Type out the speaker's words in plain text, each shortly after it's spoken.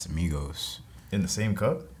Casamigos. In the same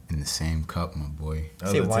cup? In the same cup, my boy.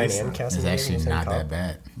 Say wine and Casamigos. It's actually in the same not cup? that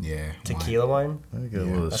bad. Yeah. Tequila wine? Let me get a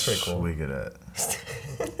little that's pretty cool. swig of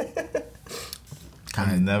that.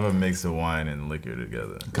 Kind of never mix the wine and liquor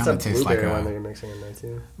together. Kind of tastes like wine that you're mixing in there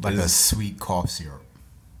too. Like a sweet cough syrup.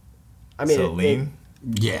 I mean, so lean?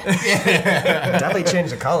 Yeah. Definitely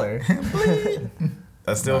changed the color.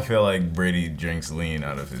 I still feel like Brady drinks lean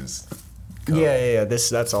out of his cup. Yeah.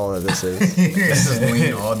 That's all that this is. This is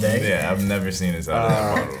lean all day. Yeah, I've never seen this out of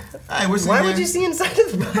that bottle. Hey, Why would you see inside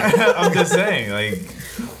of the bottle? I'm just saying, like...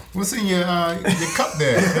 What's in your cup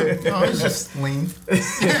there? Oh, it's just lean.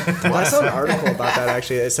 Well, I saw an article about that,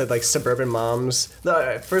 actually. It said, like, suburban moms...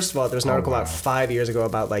 First of all, there's an article about 5 years ago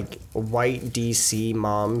about, like, white DC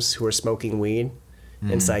moms who were smoking weed.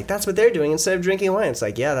 And it's like, that's what they're doing instead of drinking wine. It's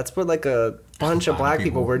like, yeah, that's what, like, a bunch of black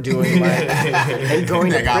people were doing, like, and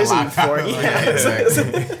going to prison for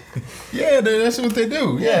it. Yeah, that's what they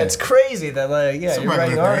do. Yeah, it's crazy that, like, you're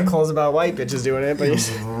writing articles about white bitches doing it, but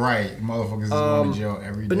right, motherfuckers is going to jail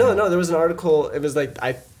every day. But no, there was an article. It was like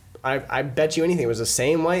I bet you anything it was the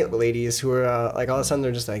same white ladies who were like all of a sudden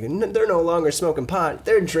they're just like they're no longer smoking pot.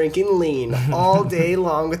 They're drinking lean all day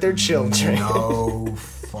long with their children. No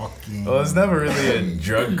fucking. Well, it's never really a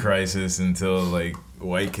drug crisis until like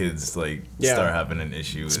white kids like start having an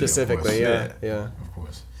issue with specifically. It. Yeah. Of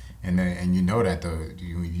course. And you know that though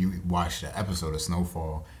you watch the episode of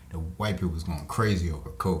Snowfall, the white people was going crazy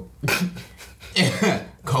over coke.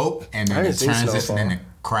 Coke, and then it transitioned into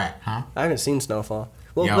crack, huh? I haven't seen Snowfall.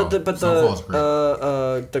 Well, Yo, but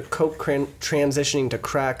the coke transitioning to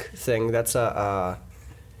crack thing, that's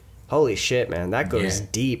holy shit, man, that goes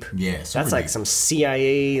deep. Yeah, that's like deep. Some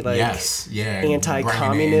CIA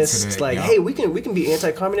anti-communist hey, we can be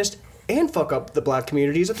anti-communist and fuck up the black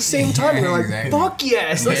communities at the same time. And we're like, exactly. Fuck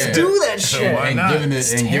yes, let's do that shit. Why And not? giving it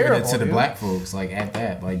to the dude. black folks, like at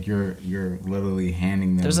that, like you're literally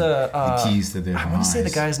handing them There's the keys to their I want to say the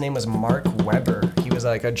guy's name was Mark Weber. He was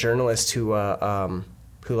like a journalist who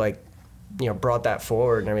like, you know, brought that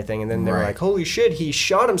forward and everything. And then they were like, holy shit, he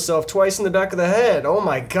shot himself twice in the back of the head. Oh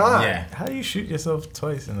my god. Yeah. How do you shoot yourself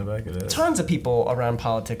twice in the back of the head? Tons of people around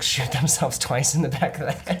politics shoot themselves twice in the back of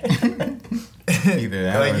the head. Either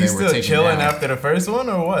that like or you they were still taking chilling down. after the first one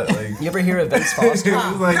or what? Like You ever hear of Vince Foster? it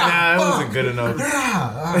was like, nah, it wasn't good enough.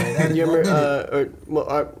 You remember,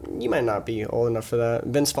 you might not be old enough for that.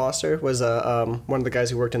 Vince Foster was one of the guys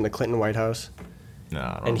who worked in the Clinton White House. No,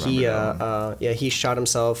 I don't And he remember that one. he shot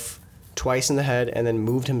himself twice in the head and then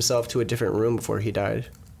moved himself to a different room before he died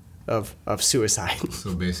of suicide.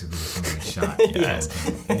 So basically, somebody shot. Yes.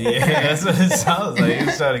 Yeah, that's what it sounds like. He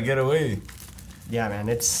was trying to get away. Yeah, man,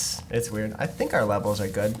 it's weird. I think our levels are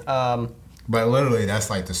good. But literally, that's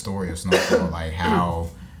like the story of Snowfall, like how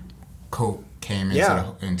coke came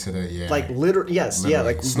into the like literally, yes, literally. yeah,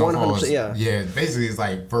 like Snowfall 100%, is- yeah. Yeah, basically, it's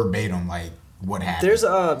like verbatim, like what happened. There's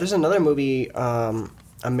another movie,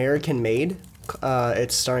 American Made.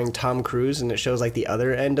 It's starring Tom Cruise, and it shows like the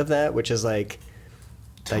other end of that, which is like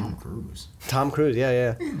Tom Cruise. Tom Cruise,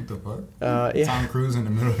 yeah. What the fuck? Yeah. Tom Cruise in the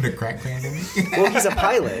middle of the crack pandemic. Well, he's a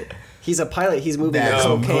pilot. He's moving the That's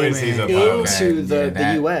cocaine he's a pilot. into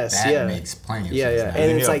the U.S. That yeah, makes plenty of Yeah, sense. yeah. now. And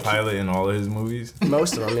Isn't it's he a like- pilot in all of his movies?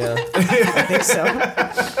 most of them, yeah. I think so.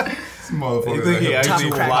 This motherfucker You think he like a actually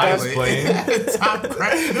Top flies crack planes? top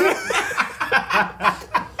crack.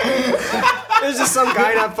 There's just some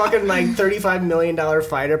guy in a fucking like $35 million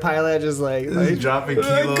fighter pilot, just like dropping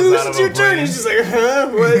kilos Goose, out it's of your a turn. plane. He's just like, huh?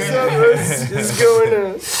 What's up? What's going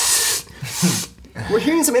on? We're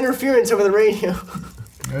hearing some interference over the radio.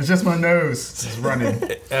 It's just my nose. It's running.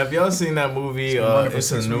 Have y'all seen that movie? wonderful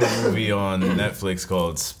It's a new movie on Netflix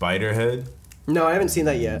called Spiderhead. No, I haven't seen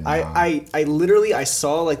that yet. I literally I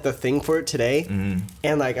saw like the thing for it today,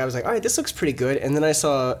 and like I was like, all right, this looks pretty good. And then I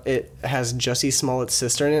saw it has Jussie Smollett's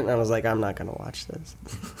sister in it, and I was like, I'm not gonna watch this.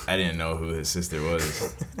 I didn't know who his sister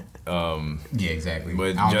was. Yeah, exactly.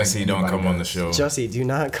 But I don't Jussie think don't anybody come on the does. show. Jussie, do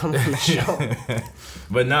not come on the show.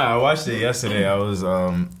 But nah, I watched it yesterday. I was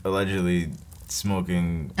allegedly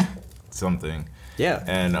smoking something. Yeah,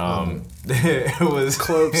 And it was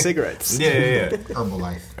clove cigarettes. Yeah.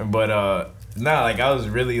 Herbalife. But nah, like I was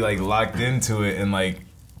really like locked into it, and like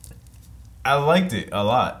I liked it a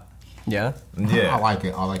lot. Yeah. Yeah. I like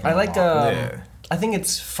it. I like it. I a liked. lot. Yeah. I think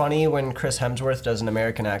it's funny when Chris Hemsworth does an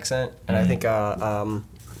American accent, and I think Though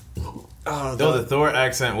the Thor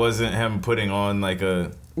accent wasn't him putting on like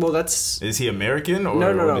a. well, that's Is he American or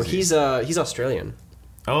no. what is he? He's Australian.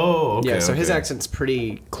 Oh, okay. Yeah, so his okay. accent's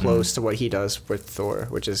pretty close to what he does with Thor,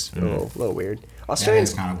 which is a little weird. That Australians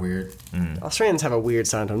is kind of weird. Australians have a weird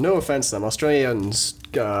sound to them. No offense to them. Australians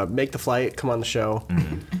make the flight, come on the show.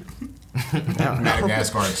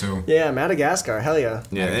 Madagascar too. Yeah, Madagascar. Hell yeah.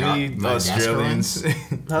 Yeah, any Australians? Is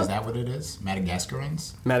that what it is?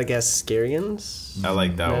 Madagascarians? Madagascarians? I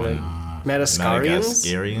like that one. Madagascarians?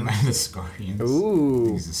 Madagascarians? Madagascarians.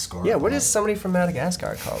 Ooh. These are scar Yeah, what flags. is somebody from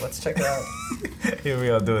Madagascar called? Let's check it out. Here we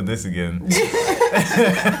are doing this again. We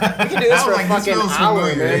can do this for a Like, this fucking feels hour,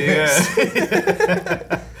 familiar. man.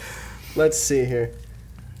 Yeah. Let's see here.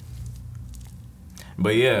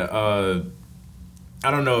 But yeah, I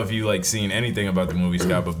don't know if you like seen anything about the movie,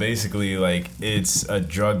 Scott, but basically like it's a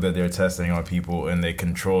drug that they're testing on people and they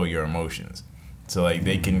control your emotions. So like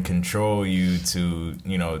they can control you to,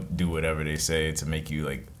 you know, do whatever they say to make you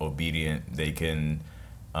like obedient. They can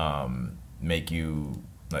make you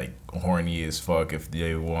like horny as fuck if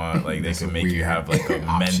they want. Like they That's can a make you weird have like a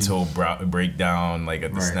option. mental breakdown like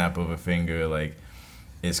at the Right. snap of a finger. Like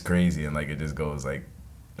it's crazy and like it just goes like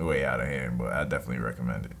way out of hand. But I definitely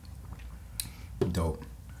recommend it. Dope.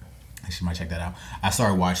 Actually, might check that out. I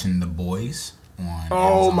started watching The Boys on.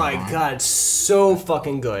 Oh Amazon my Prime. god, so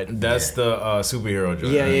fucking good. That's the superhero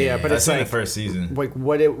drug. Yeah. But I it's seen like, the first season. like,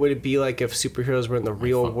 would it be like if superheroes were in the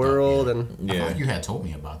real fucked up, world? yeah. And I Yeah. thought you had told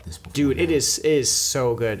me about this before. dude, it is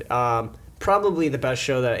so good. Probably the best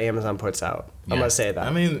show that Amazon puts out. I'm Yeah. gonna say that. I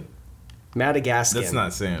mean, Madagascar. that's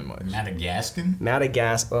not saying much. Madagascar?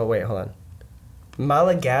 Madagascar. Oh wait, hold on.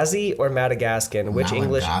 Malagasy or Madagascar? Which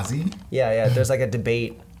English? Malagasy? Yeah. There's like a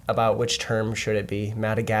debate about which term should it be,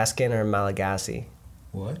 Madagascar or Malagasy.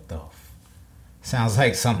 What the? Sounds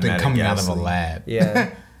like something coming out of a Madagascar. lab. Yeah,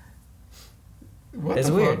 What it's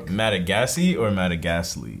the weird. fuck? Madagascar or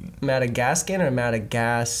Madagascar? Madagascar or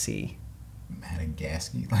Madagasy?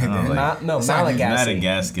 Madagascar? Like don't that? No, It's not even Malagasy.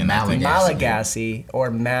 Madagascar. I think. Malagasy. Malagasy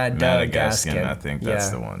or Madagascar. Madagascar. I think that's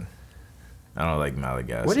Yeah. the one. I don't like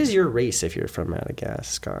Madagascar. What is your race if you're from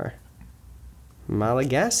Madagascar?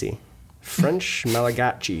 Malagasy. French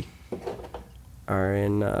Malagasy are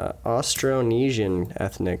an Austronesian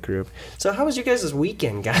ethnic group. So how was you guys'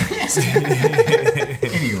 weekend, guys?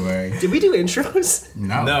 Anyway. Did we do intros?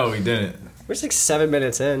 No. No, we didn't. We're just like 7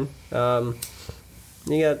 minutes in.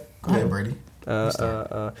 You got... Go ahead, Brady.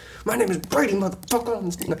 my name is Brady,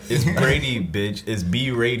 motherfucker. It's Brady, bitch. It's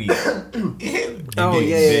B Rady. Oh, Big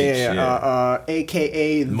yeah. bitch,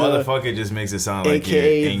 AKA the... Motherfucker just makes it sound like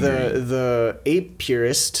AKA you're angry. the ape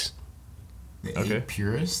purist. The Okay. ape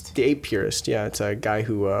purist? The ape purist, yeah. It's a guy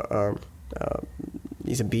who,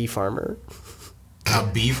 he's a bee farmer. A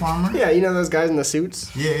bee farmer? Yeah, you know those guys in the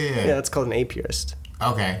suits? Yeah. Yeah, it's called an ape purist.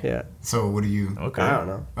 Okay. Yeah. So what do you... Okay. I don't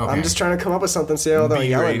know. Okay. I'm just trying to come up with something so y'all don't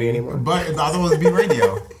yell at me B-rated. anymore. But the other was B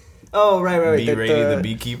radio. Oh, right. B Rady, the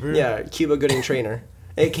beekeeper. Yeah, Cuba Gooding Trainer.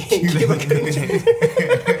 AKA Cuba Gooding Trainer.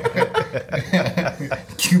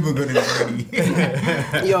 Cuba Gooding Brady.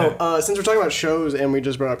 Yo, since we're talking about shows and we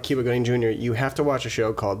just brought up Cuba Gooding Jr., you have to watch a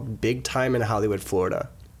show called Big Time in Hollywood, Florida.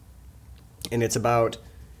 And it's about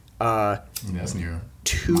That's near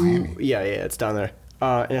two... Miami. Yeah, it's down there.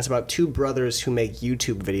 And it's about two brothers who make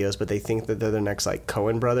YouTube videos, but they think that they're the next, like,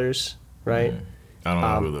 Coen brothers, right? I don't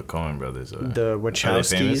know who the Coen brothers are. The Are they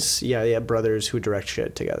famous? Wachowskis. Yeah, brothers who direct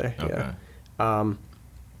shit together. Okay. Yeah.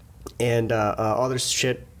 And all their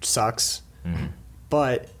shit sucks. Mm-hmm.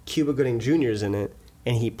 But Cuba Gooding Jr. is in it,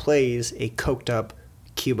 and he plays a coked up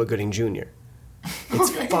Cuba Gooding Jr. It's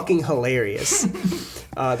fucking hilarious.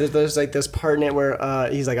 There's like this part in it where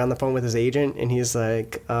he's like on the phone with his agent, and he's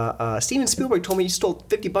like, Steven Spielberg told me you stole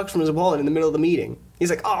 $50 from his wallet in the middle of the meeting. He's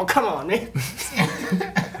like, oh, come on, man.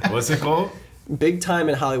 What's it called? Big Time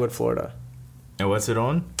in Hollywood, Florida. And what's it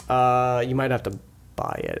on? You might have to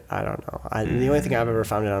buy it. I don't know. The only thing I've ever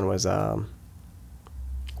found it on was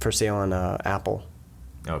for sale on Apple.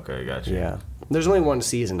 Okay, gotcha. Yeah. There's only one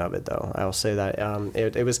season of it, though. I will say that.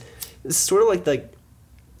 It was it's sort of like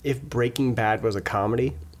if Breaking Bad was a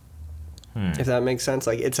comedy, if that makes sense.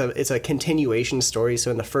 Like it's a continuation story.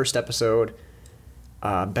 So in the first episode,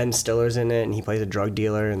 Ben Stiller's in it, and he plays a drug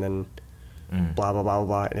dealer, and then blah blah blah blah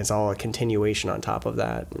blah, and it's all a continuation on top of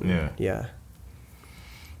that. And, yeah.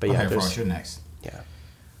 But yeah, Okay, there's Frost, you're next. yeah.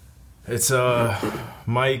 It's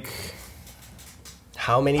Mike.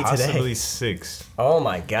 How many Possibly today? 6. Oh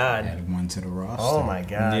my god. Add one to the roster. Oh my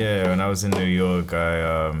god. Yeah, when I was in New York,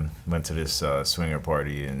 I went to this swinger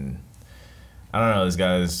party, and I don't know, this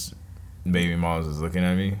guy's baby mom was looking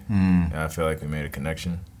at me, and I feel like we made a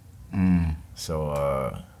connection.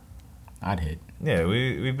 So, I'd hit. yeah,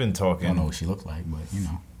 we've been I talking. don't know what she looked like, but you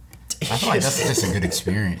know. I feel like that's just a good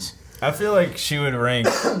experience. I feel like she would rank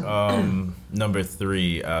number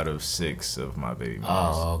 3 out of 6 of my baby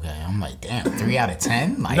moms. Oh, okay. I'm like, damn, 3 out of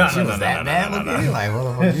 10? Like, No, she no, was no, that no, bad no, no, looking? no. Like,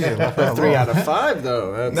 what the fuck? Yeah, 3 out of 5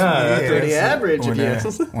 though. That's pretty average. If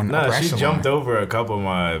you Nah, she jumped over a couple of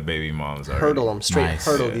my baby moms already. hurdle them straight, Nice.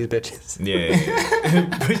 hurdle these bitches.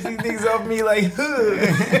 Yeah. Push these things off me like,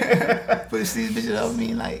 Push these bitches off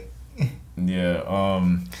me like. Yeah,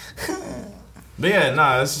 but yeah,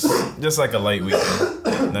 nah, it's just like a light weekend.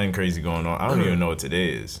 Nothing crazy going on. I don't even know what today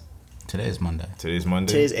is. Today is Monday. Today's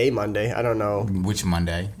Monday? Today's a Monday. I don't know. Which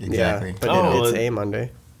Monday? Exactly. Yeah, but Oh, it's a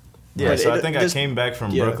Monday. Yeah, But so it- I think I this- came back from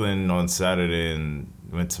yeah. Brooklyn on Saturday and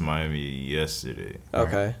went to Miami yesterday.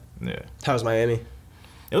 Okay. Yeah. How was Miami?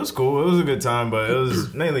 It was cool. It was a good time, but it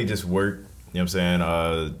was mainly just work. You know what I'm saying?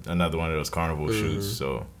 Another one of those carnival shoots,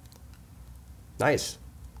 so. Nice.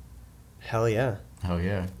 Hell yeah. Hell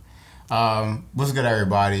yeah. What's good,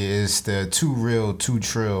 everybody? It's the Too Real, Too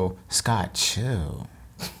Trill, Scott Chill.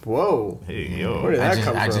 Whoa. Hey, yo. Where did that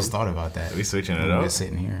come I from? just thought about that. We switching it We're up?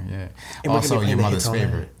 sitting here, yeah. And we're Also, gonna be your playing the mother's hits all night.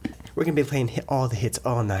 favorite. We're gonna be playing all the hits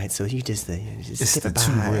all night, so you just It's sit the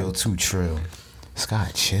Too Real, Too Trill,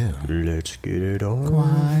 Scott Chill. Let's get it on.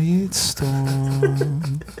 Quiet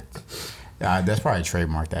storm. That's probably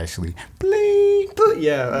trademarked, actually. Bleep.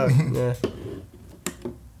 Yeah. Yeah.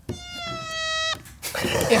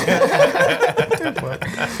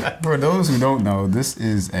 For those who don't know, this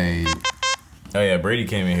is a Oh, yeah, Brady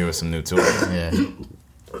came in here with some new tools. yeah.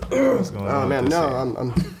 What's going on Oh with man, this no, here?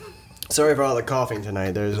 I'm sorry for all the coughing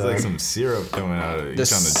tonight. There's There's like some syrup coming out of it. You the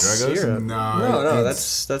trying to drug us? syrup. No,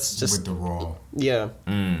 it's that's just with the raw. yeah.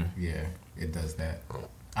 Yeah, it does that.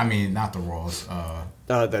 I mean, not the raws. The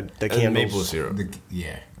And candles. maple syrup.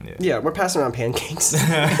 Yeah. Yeah, we're passing around pancakes.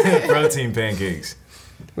 Protein pancakes.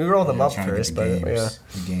 We rolled them up Trying to get first, the but yeah,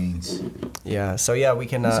 gains, the gains. yeah. So yeah, we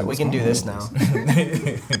can So we what's can do going this on now.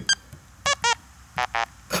 with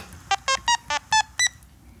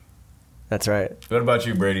That's right. What about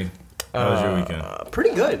you, Brady? How was your weekend?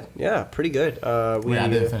 Pretty good. Yeah, pretty good. Wait, I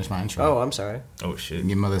didn't finish my intro. Oh, I'm sorry. Oh, shit.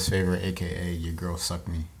 Your mother's favorite, aka your girl suck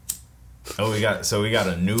me. Oh, we got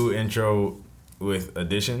a new intro with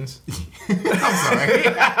additions. I'm sorry.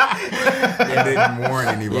 I didn't warn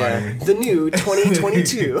anybody. Yeah, the new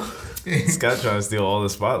 2022. Scott trying to steal all the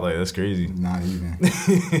spotlight. That's crazy. Not even.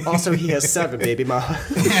 Also, he has 7 baby mom.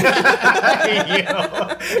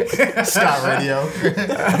 Scott Radio.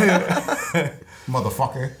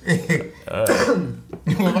 Motherfucker.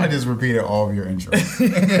 What if I just repeated all of your intros?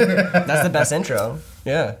 That's the best intro.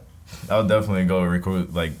 Yeah. I'll definitely go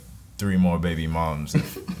recruit like 3 more baby moms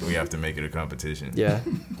if we have to make it a competition. Yeah.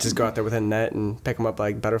 Just go out there with a net and pick them up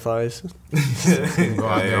like butterflies. Go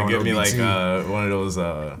out there on Give me OBT. like one of those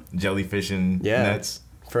jellyfishing Yeah. nets.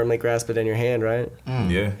 Firmly grasp it in your hand, right?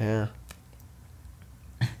 Yeah. Yeah.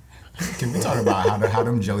 Can we talk about how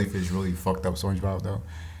them jellyfish really fucked up SpongeBob though?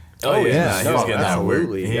 Oh, yeah. He no, was getting that work.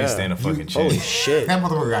 absolutely, He yeah. didn't stand a fucking Holy chance. shit. That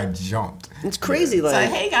motherfucker got jumped. It's crazy. It's like, Like,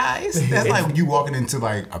 hey guys. That's like you walking into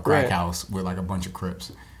like a crack Right. house with like a bunch of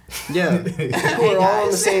Crips. yeah. We're all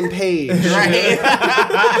on the same page. Right?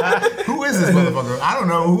 Who is this motherfucker? I don't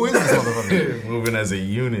know. Who is this motherfucker? Moving as a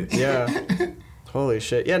unit. Yeah. Holy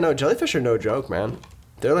shit. Yeah, no, jellyfish are no joke, man.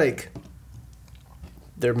 They're like,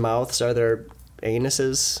 their mouths are their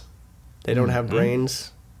anuses. They don't have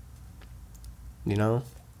brains. You know?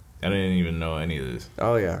 I didn't even know any of this.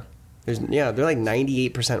 Oh, yeah. They're like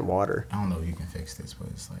 98% water. I don't know if you can fix this, but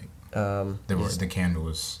it's like the candle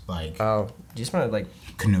was like Oh, do you just want to like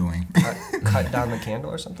canoeing. cut down the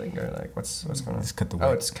candle or something? Or like, what's going on? Just cut the Oh,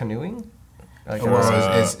 wick. it's canoeing? Like, Well,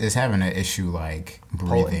 it's having an issue like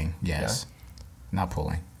breathing. Yes. Not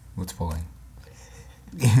pulling. What's pulling?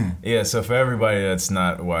 Yeah, so for everybody that's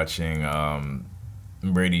not watching,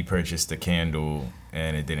 Brady purchased a candle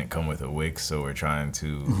and it didn't come with a wick, so we're trying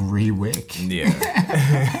to. Rewick. Yeah.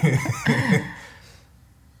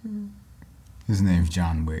 His name's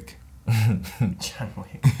John Wick, John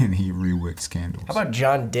Wick. and he rewicks candles. How about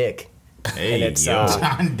John Dick? Hey, And it's, yo.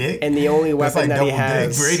 John Dick? And the only That's weapon like that he double dick.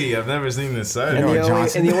 has. Brady, I've never seen this side. And, know the what, only,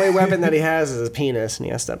 Johnson? and the only weapon that he has is his penis, and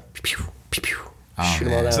he has to pew, pew, pew, Oh, shoot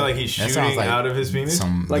him all man. down. So like he's That shooting sounds like out of his penis?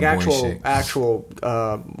 Some Like the boy actual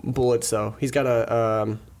shit. bullets though. He's got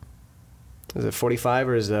a is it 45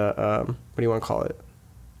 or is it what do you want to call it?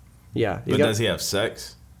 Yeah. But does he have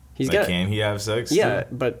sex? He's Like, got can he have sex? yeah,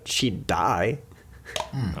 too? but she'd die.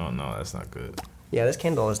 Oh no, that's not good. Yeah, this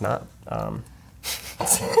candle is not.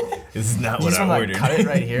 This is not You what just I want to ordered. cut it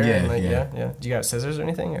right here. Yeah, and like, yeah. yeah. Do you got scissors or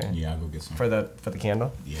anything? Or? Yeah, I'll go get some. For the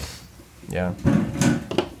candle. Yeah. Yeah.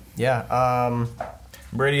 Yeah.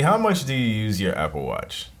 Brady, how much do you use your Apple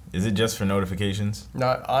Watch? Is it just for notifications?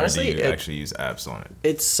 No, honestly, or do you actually use apps on it?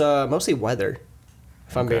 It's mostly weather,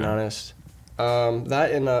 if I'm being honest.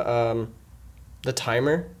 That and the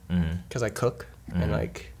timer, because I cook and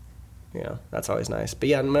like, you know, that's always nice. But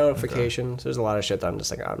yeah, notifications. Okay. There's a lot of shit that I'm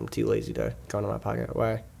just like, I'm too lazy to go into my pocket.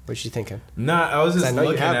 Why? What you thinking? Nah, I was just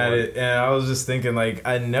looking at it and I was just thinking like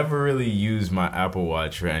I never really use my Apple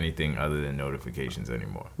Watch for anything other than notifications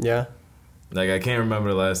anymore. Yeah. Like I can't remember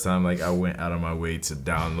the last time like I went out of my way to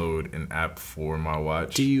download an app for my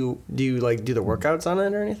watch. Do you like do the workouts on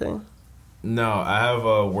it or anything? No, I have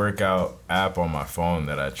a workout app on my phone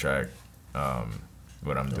that I track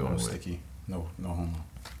what I'm doing with. Sticky. No homo.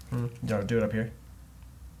 Do it up here.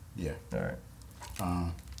 Yeah. All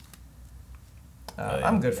right.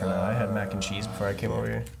 I'm good for now. I had mac and cheese before I came over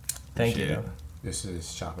here. Thank you. Though. This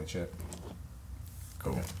is chocolate chip.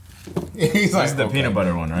 Cool. He's like, this is the peanut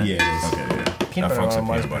butter one, right? Yeah. Okay. Yeah. Peanut butter one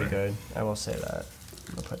was pretty good. I will say that.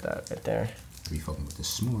 I'll put that right there. We fucking with the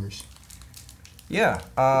s'mores. Yeah.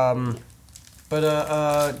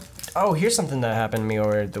 Oh, here's something that happened to me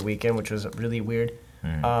over the weekend, which was really weird.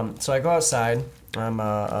 So I go outside.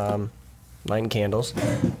 I'm lighting candles,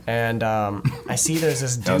 and I see there's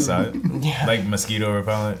this dude. Outside? Yeah. Like mosquito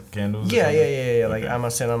repellent candles? Yeah. Like I'm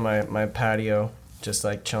sitting on my patio, just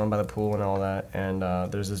like chilling by the pool and all that, and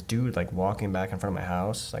there's this dude like walking back in front of my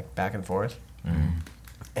house, like back and forth,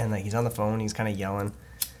 and like he's on the phone, he's kind of yelling,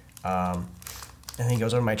 and then he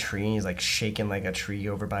goes over my tree and he's like shaking like a tree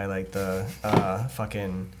over by like the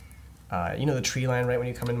fucking. You know the tree line right when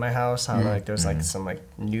you come into my house, how like there's like some like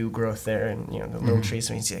new growth there, and you know the little trees,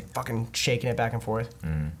 so he's like fucking shaking it back and forth.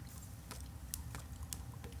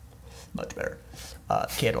 Much better.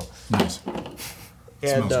 Candle. Nice.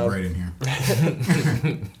 And, smells great in here.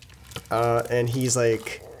 And he's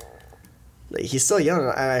like he's still young.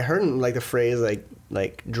 I heard him like the phrase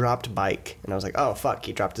like dropped bike, and I was like, oh fuck,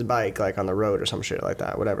 he dropped his bike like on the road or some shit like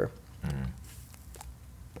that, whatever.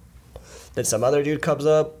 Then some other dude comes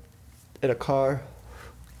up in a car,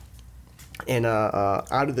 and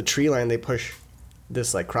out of the tree line they push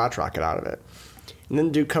this like crotch rocket out of it, and then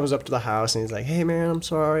the dude comes up to the house and he's like, hey man, I'm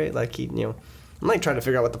sorry, like he, you know, I'm like trying to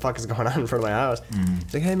figure out what the fuck is going on in front of my house.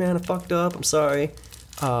 He's like, hey man, I fucked up, I'm sorry.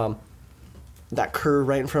 That curve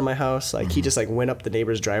right in front of my house, like he just like went up the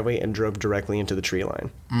neighbor's driveway and drove directly into the tree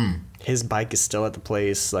line. His bike is still at the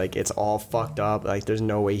place, like it's all fucked up, like there's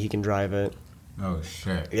no way he can drive it. Oh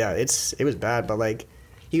shit. Yeah, it was bad, but like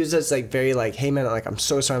he was just like very like, hey man, like I'm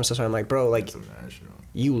so sorry. I'm like, bro, like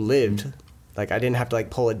you lived, like I didn't have to like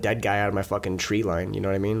pull a dead guy out of my fucking tree line. You know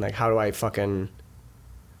what I mean? Like how do I fucking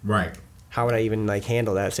right? How would I even like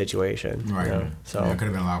handle that situation? Right. You know? So yeah, it could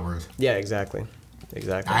have been a lot worse. Yeah, exactly.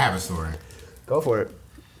 I have a story. Go for it.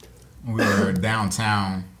 We were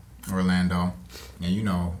downtown Orlando, and you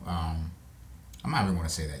know, I'm not even going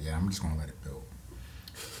to say that yet. I'm just going to let it build.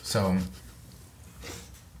 So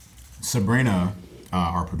Sabrina,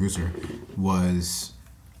 our producer, was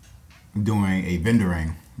doing a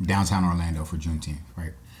vendoring downtown Orlando for Juneteenth,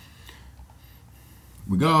 right?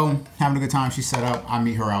 We go, having a good time. She set up. I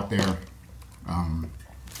meet her out there.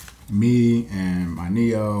 Me and my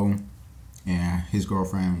Neo and his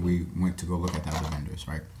girlfriend, we went to go look at the other vendors,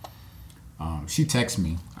 right? She texts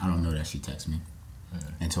me. I don't know that she texts me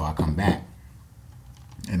until I come back.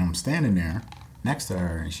 And I'm standing there next to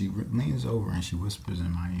her, and she leans over and she whispers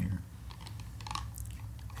in my ear,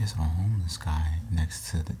 there's a homeless guy next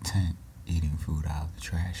to the tent eating food out of the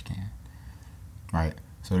trash can. Right?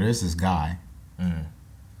 So there's this guy,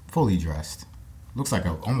 fully dressed. Looks like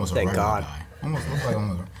almost a regular guy. Almost looks like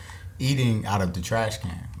eating out of the trash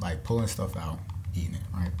can, like pulling stuff out, eating it,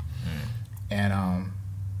 right? And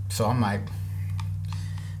so I'm like,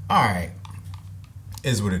 all right,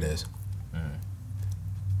 is what it is.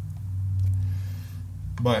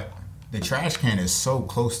 But the trash can is so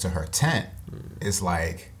close to her tent, it's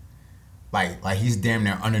like he's damn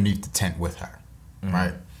near underneath the tent with her,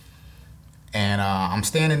 right? And I'm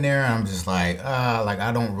standing there and I'm just like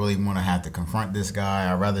I don't really want to have to confront this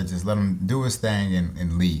guy. I'd rather just let him do his thing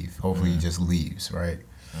and leave. Hopefully he just leaves, right?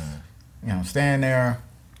 You know, I'm standing there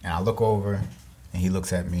and I look over and he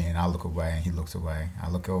looks at me and I look away and he looks away. I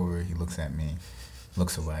look over, he looks at me,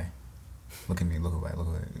 looks away. Look at me, look away,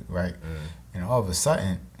 right? And all of a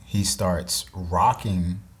sudden he starts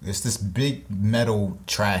rocking. It's this big metal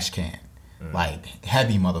trash can. Like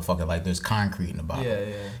heavy motherfucker, like there's concrete in the bottom. Yeah.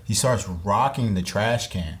 He starts rocking the trash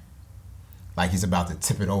can like he's about to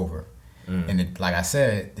tip it over. And like I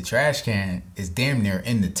said, the trash can is damn near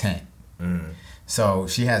in the tent. So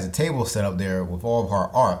she has a table set up there with all of her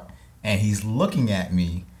art, and he's looking at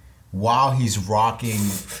me while he's rocking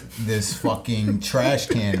this fucking trash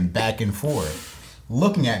can back and forth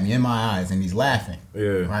looking at me in my eyes, and he's laughing.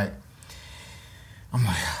 Yeah. Right. I'm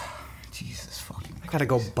like, Jesus fucking. I gotta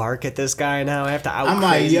go bark at this guy now. I have to out. I'm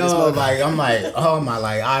like, crazy this yo, motherfucker. like, I'm like, oh my,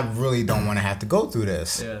 like, I really don't want to have to go through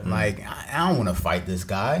this. Yeah. Like, I don't want to fight this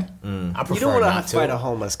guy. I prefer You don't want not to have to fight a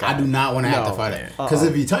homeless guy. I do not want to have to No. fight it. Because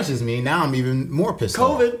if he touches me, now I'm even more pissed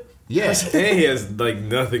off. COVID. Yeah. And he has like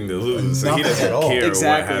nothing to lose. So he Nothing doesn't at all. care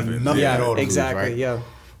Exactly. what happens. Nothing Yeah, at all to lose, exactly. right? Yeah.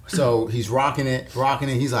 So he's rocking it.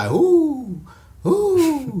 He's like, ooh,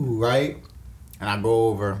 ooh, right? And I go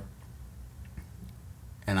over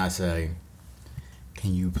and I say,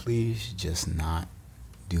 can you please just not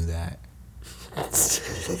do that?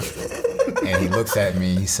 And he looks at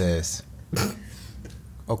me and he says,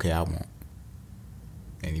 okay, I won't.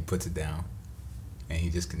 And he puts it down. And he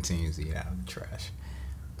just continues to eat out of the trash.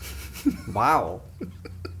 Wow.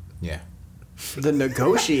 Yeah. The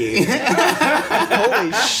negotiating.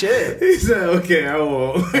 Holy shit. He said, okay, I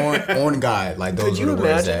won't. On God, like those Could you are the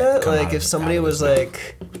words imagine that? come Like out if of- somebody out of was his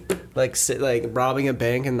mouth. like robbing a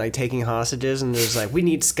bank and like taking hostages and there's like, we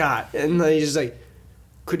need Scott. And then he's just like,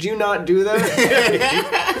 could you not do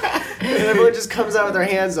that? And everyone just comes out with their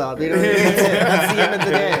hands up. You know, that's it. That's the end of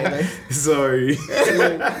the day. Like, Sorry.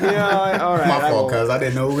 all right. My I fault, won't. cuz I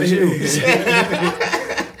didn't know it was you.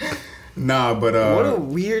 Nah, but What a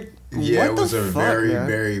weird. yeah, what it was the a fuck, very, man?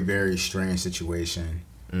 very, very strange situation.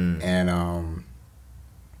 And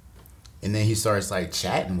then he starts like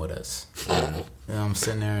chatting with us. And I'm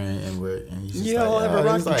sitting there and he's just You all like, ever oh,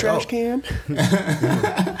 rock he's the like, trash oh. can?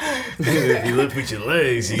 If you lift with your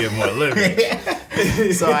legs, you get more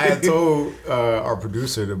leverage. So I had told our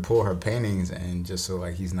producer to pull her paintings and just so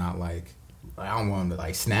like he's not like I don't want him to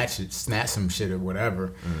like snatch some shit or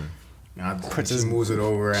whatever. And Puts she his moves it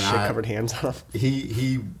over and Shit covered hands off.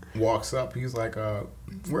 he walks up. He's like,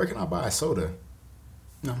 where can I buy a soda?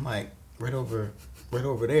 And I'm like, right over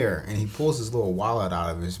there. And he pulls his little wallet out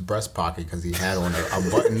of his breast pocket because he had on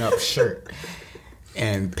a button-up shirt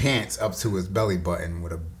and pants up to his belly button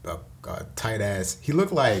with a tight ass. He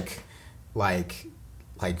looked like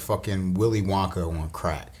fucking Willy Wonka on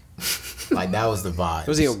crack. Like that was the vibe.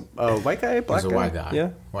 Was he a white guy? Black He was a guy? white guy. Yeah.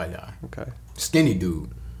 White guy. Okay. Skinny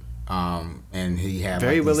dude. And he had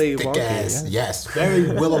Very like Willy these thick Wonka, ass, yeah. yes, very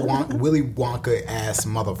Willy Wonka ass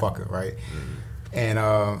motherfucker, right? And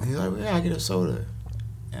he's like, yeah, I get a soda,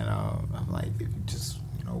 and I'm like, if you just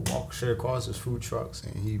walk straight across his food trucks,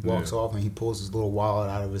 and he walks off and he pulls his little wallet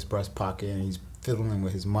out of his breast pocket and he's fiddling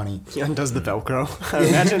with his money. He undoes the Velcro. I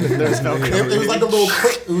imagine there's Velcro. It was like a little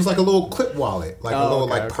clip. It was like a little clip wallet, like a little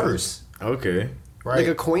okay, like okay. purse, Okay. right? Like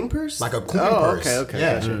a coin purse? Like a coin Oh, purse. okay,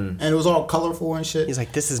 yeah. gotcha. And it was all colorful and shit. He's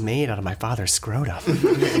like, this is made out of my father's scrotum.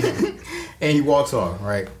 And he walks off,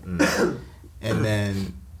 right? And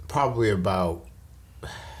then probably about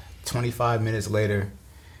 25 minutes later,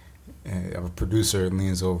 our producer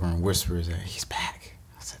leans over and whispers that he's back.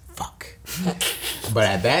 I said, fuck. But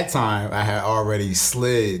at that time, I had already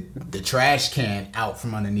slid the trash can out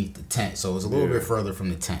from underneath the tent. So it was a little bit further from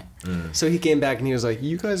the tent. So he came back and he was like,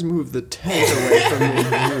 you guys moved the tent away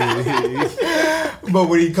from me. But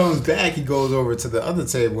when he comes back, he goes over to the other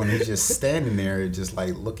table and he's just standing there, just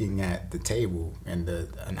like looking at the table. And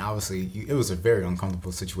obviously, it was a very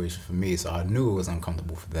uncomfortable situation for me. So I knew it was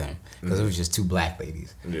uncomfortable for them because it was just two black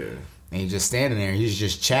ladies. Yeah. And he's just standing there. He's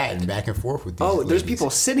just chatting back and forth with these Oh, there's ladies. people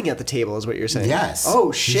sitting at the table is what you're saying. Yes.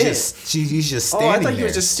 Oh, shit. He's just Oh, standing I thought he there.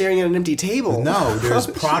 was just staring at an empty table. No, there's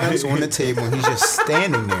products on the table and he's just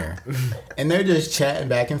standing there. And they're just chatting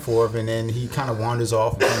back and forth, and then he kind of wanders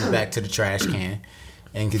off and comes back to the trash can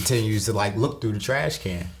and continues to like look through the trash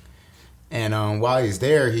can. And while he's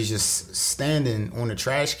there, he's just standing on the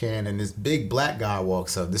trash can, and this big black guy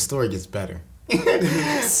walks up. The story gets better.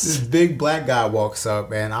 This big black guy walks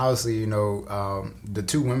up, and obviously, the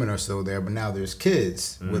two women are still there, but now there's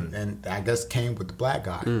kids, and I guess came with the black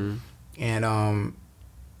guy. And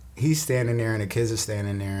he's standing there, and the kids are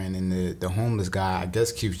standing there, and then the homeless guy, I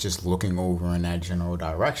guess, keeps just looking over in that general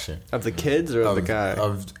direction. Of the kids or of the guy?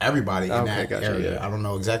 Of everybody in that gotcha, area. yeah. I don't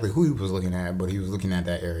know exactly who he was looking at, but he was looking at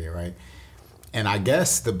that area, right? And I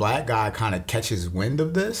guess the black guy kind of catches wind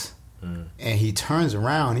of this, and he turns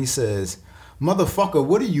around. He says, "Motherfucker,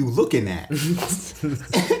 what are you looking at?"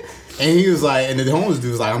 And he was like, and the homeless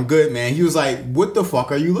dude was like, "I'm good, man." He was like, "What the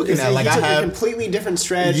fuck are you looking at?" Like, he I took have a completely different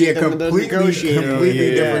strategy than the completely negotiator.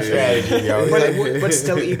 different strategy, yo. He's like, But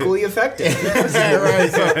still equally effective. right.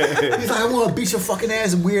 So he's like, "I want to beat your fucking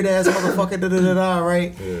ass, weird ass motherfucker." Da, da, da, da,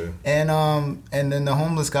 right? Yeah. And then the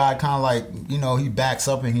homeless guy kind of like, he backs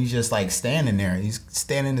up and he's just like standing there. He's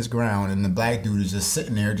standing his ground, and the black dude is just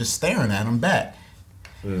sitting there, just staring at him back.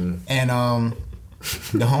 And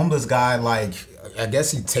the homeless guy, like, I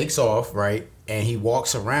guess he takes off, right? and he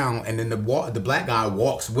walks around, and then the black guy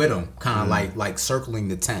walks with him, kind of like circling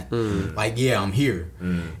the tent, like, yeah, I'm here.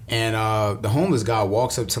 And the homeless guy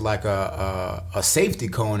walks up to like a safety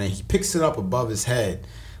cone, and he picks it up above his head,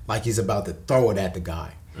 like he's about to throw it at the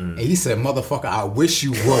guy. And he said, "Motherfucker, I wish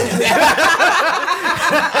you would."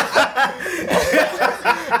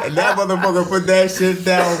 And that motherfucker put that shit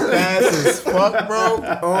down fast as fuck, bro.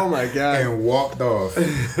 Oh my god! And walked off.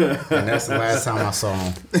 And that's the last time I saw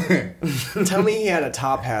him. Tell me he had a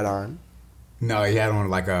top hat on. No, he had on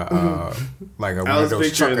like a one I was of those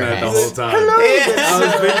picturing trucker that the hats. whole time. I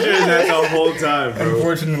was picturing that the whole time, bro.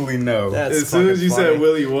 Unfortunately, no. That's As soon as you fucking said funny.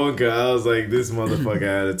 Willy Wonka, I was like, this motherfucker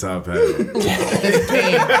had a top hat.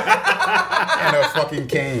 And a fucking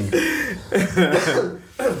cane.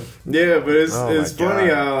 Yeah, but it's Oh my funny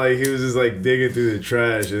God. how like he was just like digging through the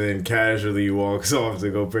trash and then casually walks off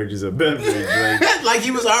to go purchase a beverage. Like, Like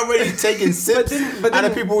he was already taking sips but out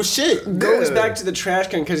of then- people's shit. Goes back to the trash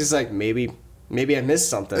can because he's like, maybe I missed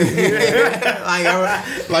something. like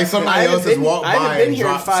somebody else has walked by. I haven't been and here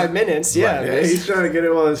in dropped 5 some- minutes. Yeah, yeah, he's trying to get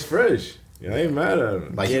it while it's fresh. I ain't mad at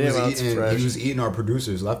him. Like Get he it while was, it's eating, fresh. he was eating our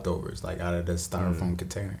producer's leftovers, like out of the styrofoam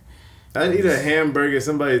container. I'd eat a hamburger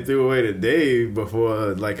somebody threw away today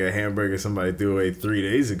before like a hamburger somebody threw away 3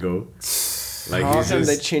 days ago. Like How often are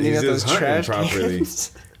they changing out those hunting trash properly.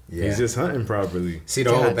 cans? Yeah. He's just hunting properly. See,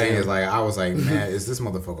 the whole God thing damn. is like, I was like, man, is this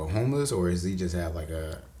motherfucker homeless or is he just have like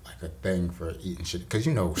a thing for eating shit? Because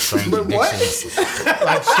you know, strange But what? addictions,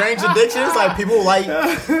 like strange addictions, like people like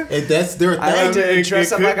that's their thing. I like to It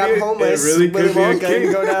dress up could like be I'm a- homeless, it really Willy could be a Wonka, king.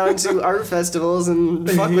 and go down to art festivals and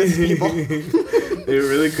fuck with people. It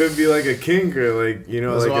really could be like a kink or like, you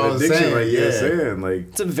know, That's like what I an was addiction, saying, like you're yeah. saying. Like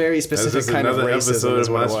It's a very that's specific just kind of another racism. episode Is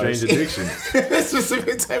of what My it was. Strange Addiction.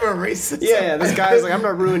 specific type of racism. Yeah, this guy's like, I'm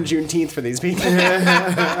not ruining Juneteenth for these people.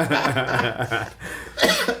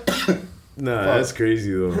 Nah, that's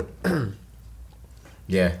crazy though.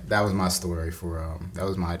 Yeah, that was my story for that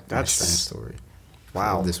was my That's- strange story.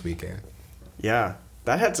 Wow. of this weekend. Yeah,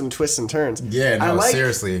 that had some twists and turns. Yeah, no,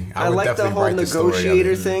 seriously, I I would like the definitely whole write the story of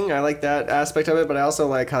negotiator it. thing. I like that aspect of it, but I also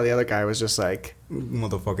like how the other guy was just like,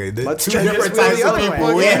 Motherfucker, Let's two try this different wheel types the of other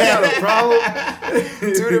people. way.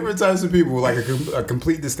 Yeah, two different types of people, like a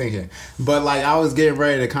complete distinction. But like, I was getting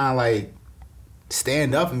ready to kind of like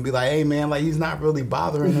stand up and be like, "Hey, man, like he's not really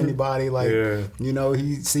bothering anybody. Like, Yeah. you know,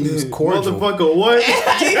 he seems cordial." Motherfucker, what?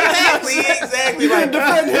 exactly. Like,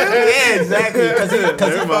 defend him. Yeah, exactly. Because he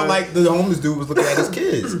felt like the homeless dude was looking at his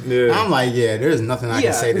kids. Yeah. I'm like, yeah, there's nothing I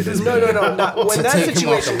can say to this. no, man not, when to that take him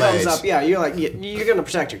off the situation comes ledge. up, yeah, you're like, you're gonna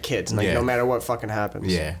protect your kids, like Yeah. no matter what fucking happens.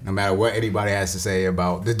 Yeah, no matter what anybody has to say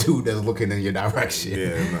about the dude that's looking in your direction.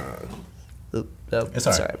 Yeah, nah. It's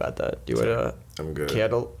all right. Sorry about that. Do you want a I'm good.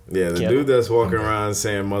 candle? Yeah, the Candle? dude that's walking around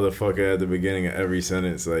saying motherfucker at the beginning of every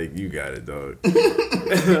sentence, like, you got it, dog.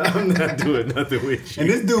 I'm not doing nothing with you. And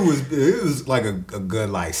this dude was like a good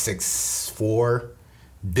like 6'4",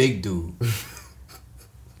 big dude,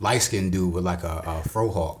 light skinned dude with like a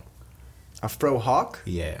fro hawk. A fro hawk?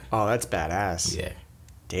 Yeah, Oh, that's badass. yeah.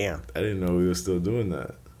 Damn. I didn't know we were still doing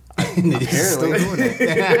that. Niggas still doing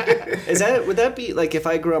it. Would that be like if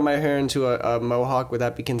I grew up my hair into a mohawk? Would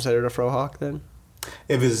that be considered a fro hawk then?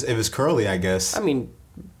 if it's curly, I guess. I mean,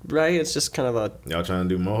 right? It's just kind of a. Y'all trying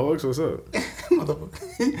to do mohawks? What's up?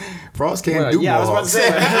 Motherfucker. Frost can't Well, do yeah, I was about to say.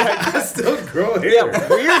 I still grow hair. Yeah,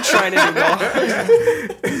 we're trying to do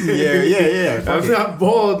mohawk. yeah. I'm not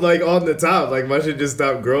bald like on the top. Like my shit just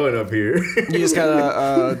stopped growing up here. You just kind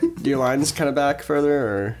of your lines kind of back further,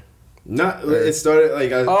 or Not. It started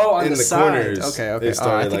like on in the the side. corners. Okay. It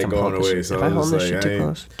started like going away. If So I I hold was this like, shit I too ain't-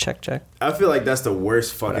 close, check. I feel like that's the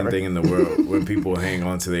worst fucking Whatever. thing in the world when people hang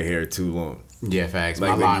on to their hair too long. Yeah, facts.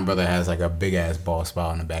 Like My they- line brother has like a big ass bald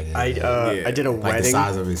spot on the back of his head. Yeah. I did a like the wedding.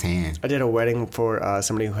 size of his hand. I did a wedding for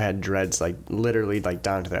somebody who had dreads, like literally like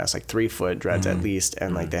down to their ass, like 3-foot dreads at least,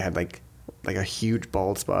 and like they had like a huge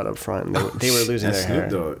bald spot up front. And they were losing That's their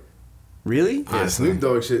Snoop hair. Dogg. Really? Yeah, Honestly. Snoop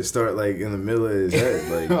Dogg shit start like in the middle of his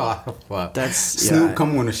head. Like Oh, fuck. That's Snoop, yeah.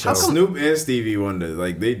 come on the show. Snoop and Stevie Wonder,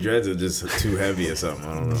 like they dreads are just too heavy or something.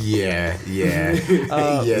 I don't know. Yeah. Yeah.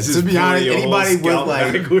 This To is be honest, pulling your whole anybody with scalp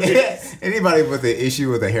like backwards. anybody with an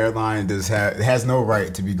issue with a hairline has no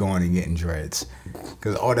right to be going and getting dreads,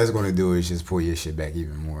 because all that's going to do is just pull your shit back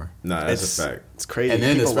even more. Nah, that's a fact. It's crazy. And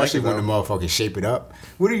then People especially like when the it, motherfuckers shape it up.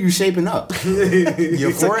 What are you shaping up?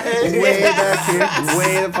 Your forehead? way back here,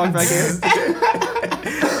 way the fuck back here.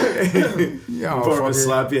 Yo, Before I fucker.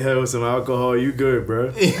 slap your head with some alcohol, you good, bro?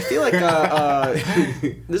 I feel like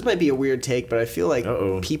this might be a weird take, but I feel like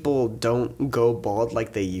Uh-oh. people don't go bald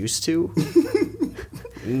like they used to.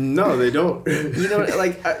 No, they don't. You know,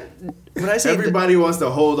 like when I say everybody wants to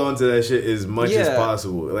hold on to that shit as much as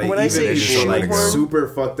possible. Like when I even say if it's like shoehorn- super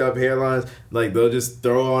fucked up hairlines, like they'll just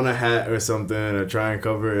throw on a hat or something or try and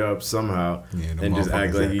cover it up somehow, and just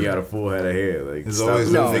act like you got a full head of hair. Like there's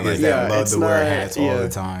always those niggas that love to wear hats all the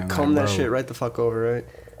time. Comb like, that shit right the fuck over,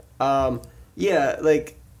 right? Yeah,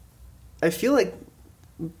 like I feel like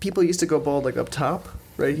people used to go bald like up top,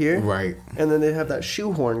 right here, right, and then they have that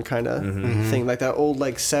shoehorn kind of thing, like that old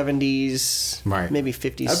like 70s, right, maybe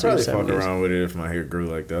 50s. I'd probably 70s. fuck around with it if my hair grew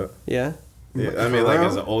like that. Yeah. Yeah, I mean, like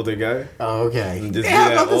as an older guy. Oh, okay. Just be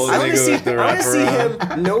that old nigga with the I want to see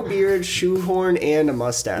wraparound. him, no beard, shoehorn, and a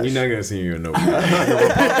mustache. You're not gonna see you in no beard.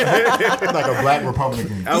 like a black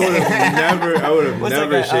Republican. I would have What's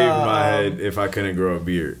never that guy? shaved my head if I couldn't grow a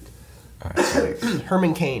beard.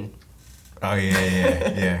 Herman Cain. Oh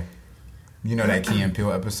yeah. You know that Key and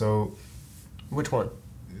Peele episode? Which one?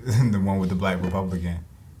 The one with the black Republican.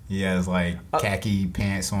 He has like khaki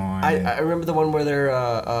pants on. I remember the one where they're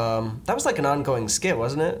that was like an ongoing skit,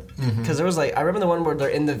 wasn't it? Because there was like I remember the one where they're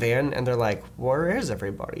in the van and they're like, "Where is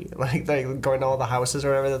everybody?" Like they going to all the houses or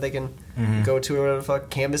whatever that they can go to or whatever the fuck,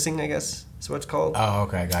 canvassing, I guess is what it's called. Oh,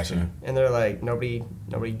 okay, gotcha. And they're like, nobody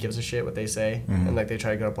gives a shit what they say, and like they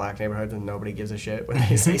try to go to black neighborhoods and nobody gives a shit what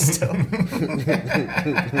they say still.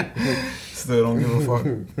 Still don't give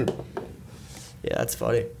a fuck. Yeah, that's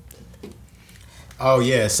funny. Oh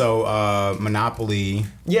yeah, so Monopoly.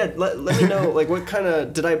 Yeah, let me know like what kind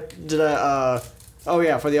of did I oh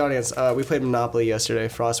yeah, for the audience, we played Monopoly yesterday.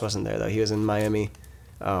 Frost wasn't there though; he was in Miami,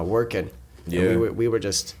 working. Yeah, and we were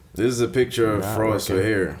just. This is a picture of Frost right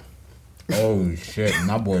here. Oh shit,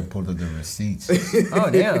 my boy pulled up the receipts. Oh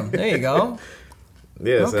damn! There you go.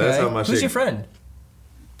 Yeah, so that's how my Who's shit. your friend?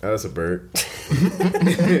 That's a bird.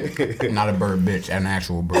 Not a bird, bitch, an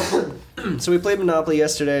actual bird. So we played Monopoly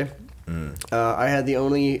yesterday. I had the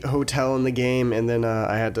only hotel in the game, and then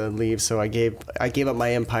I had to leave. So I gave up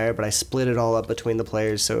my empire, but I split it all up between the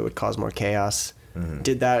players, so it would cause more chaos.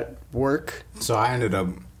 Did that work? So I ended up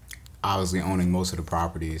obviously owning most of the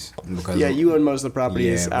properties because You own most of the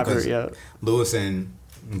properties because after. Lewison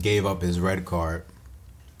gave up his red card,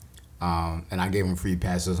 and I gave him free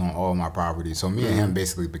passes on all my properties. So me and him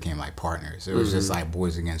basically became like partners. It was just like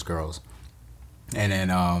boys against girls, and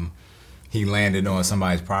then he landed on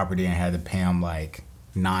somebody's property and had to pay him like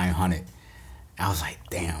 $900. I was like,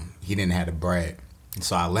 damn, he didn't have the bread.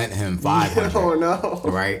 So I lent him $500. Oh no!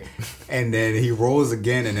 Right, and then he rolls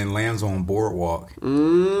again and then lands on Boardwalk.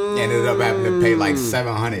 Ended up having to pay like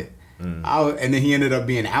 $700. And then he ended up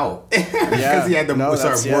being out because he had to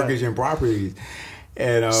start mortgaging properties.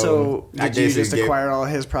 And so did you just basically acquire all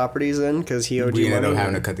his properties then? Because he owed we you money. ended up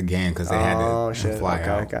having to cut the game because they had to fly okay,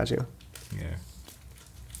 out. got you. Yeah.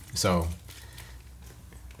 So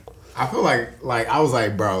I feel like I was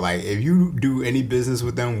like, bro, like if you do any business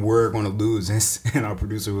with them, we're gonna lose. And our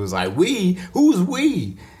producer was like, we? Who's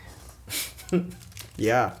we?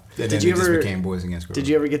 Yeah. And Did then you it just ever? became boys against girls. Did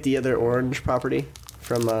you ever get the other orange property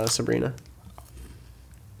from Sabrina?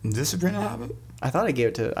 Did this Sabrina have it? I thought I gave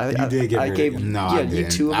it to. You did give I it. gave. No, yeah, I you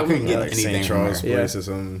didn't. two of I them. couldn't get Yeah, anything St. from Charles her. Place or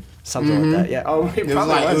something. something like that. Yeah. Oh, It was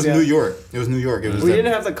like it was yeah. New York. It was New York. It was. We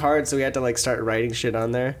didn't have the card, so we had to like start writing shit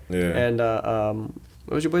on there. Yeah. And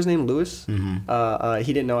what was your boy's name? Lewis. Mm-hmm.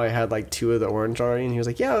 He didn't know I had like 2 of the orange already, and he was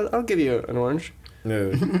like, "Yeah, I'll give you an orange." Yeah.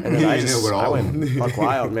 And then I You just knew it I all. went buck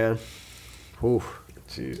wild, man. Ooh.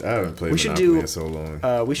 Jeez, I haven't played We should Monopoly do- in so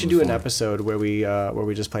long. We should do an episode where we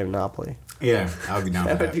just play Monopoly. Yeah, I'll be down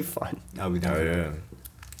That for would be that. fun. I'll be down Oh for that. yeah.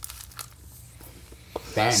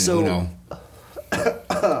 That and So- Uno.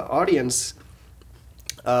 Audience,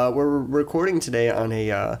 we're recording today on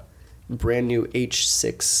a brand new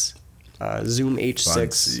H6, Zoom H6.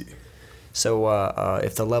 Fancy. So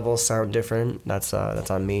if the levels sound different, that's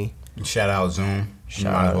on me. Shout out Zoom.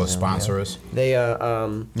 Shout Might as out well Zoom, sponsor yeah. us. They You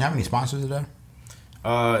have any sponsors today?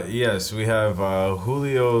 Yes, we have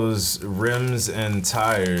Julio's Rims and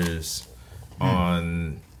Tires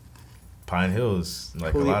on Pine Hills,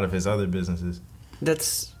 like a lot of his other businesses. I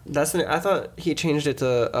thought he changed it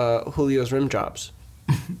to Julio's Rim Jobs.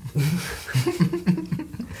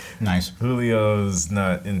 Nice. Julio's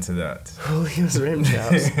not into that. Julio's Rim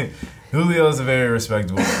Jobs. Julio's a very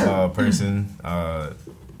respectable person.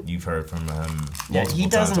 You've heard from him Yeah, multiple he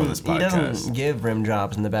times on this doesn't. He podcast. doesn't give rim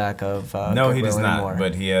jobs in the back of. No, he Goodwill does not. anymore.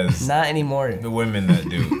 But he has Not anymore. the women that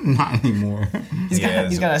do. Not anymore. He's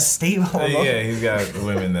got a stable. of them. Yeah, he's got the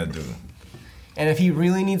women that do. And if he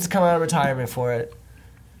really needs to come out of retirement for it,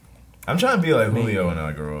 I'm trying to be like Julio when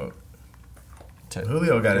I grow up.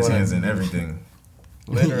 Julio got his hands in everything.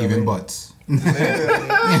 Literally. Even butts.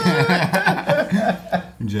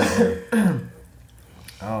 Just-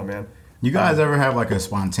 Oh man. You guys ever have like a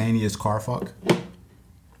spontaneous car fuck?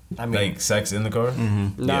 I mean, Like sex in the car?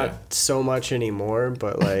 not so much anymore,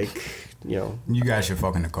 but like, You guys should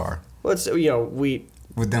fuck in the car let's we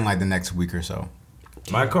within like the next week or so.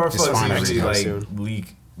 My car Just fucks find usually everything like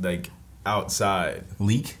leak like outside.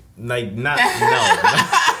 Leak? Like not no.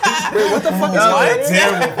 wait, what the fuck is That's a that?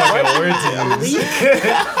 terrible fucking word to use.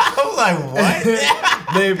 I'm like, what?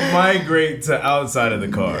 They migrate to outside of the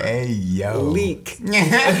car. Hey, yo. Leak.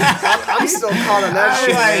 I'm still caught on that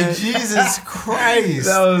shit. Like, Man. Jesus Christ.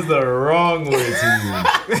 That was the wrong word to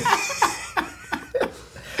use.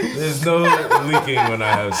 There's no leaking when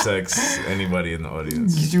I have sex. Anybody in the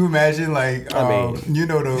audience? Could you imagine, like, you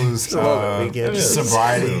know those sobriety,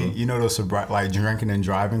 like drinking and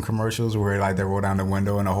driving commercials where like they roll down the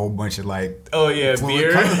window and a whole bunch of like, Oh yeah, fluid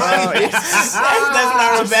beer. comes out? That's what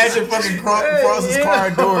I would imagine fucking cross his car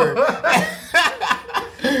door.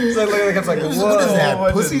 It's like looking at the cups like, What is whoa. that?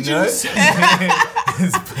 What's Pussy it, nut? juice?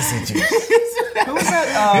 It's pussy juice. Who was that?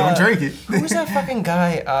 They would drink it. Who was that fucking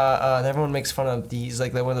guy that everyone makes fun of? He's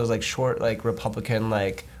like one of those like short like Republican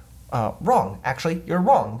like wrong. Actually, you're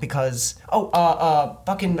wrong because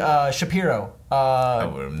fucking Shapiro. I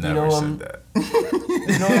would have never said that. You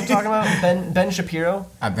know what I'm talking about? Ben Shapiro.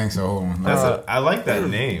 I think so. Hold on. I like that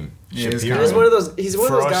name. Yeah, it's Shapiro. He's one of those. He's one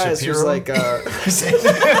of those Frost guys Shapiro? who's like.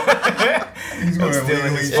 He's going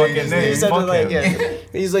stealing his fucking name. He's, Fuck him.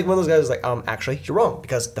 he's like one of those guys who's like, actually, you're wrong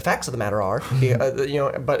because the facts of the matter are,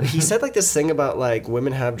 But he said like this thing about like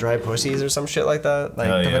women have dry pussies or some shit like that. Like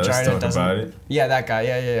Oh, the yeah, let's vagina talk doesn't. about it. Yeah, that guy.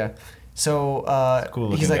 Yeah. So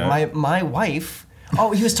Cool he's like looking guy. my wife.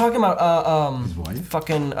 Oh, he was talking about His wife?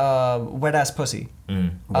 fucking wet ass pussy.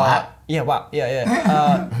 Wow. Yeah, wow.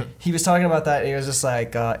 Yeah. He was talking about that, and he was just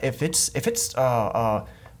like, if it's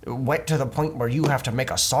wet to the point where you have to make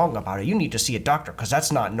a song about it, you need to see a doctor because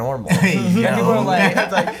that's not normal. And people are like,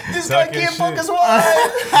 this guy Talking can't fuck shit. his wife.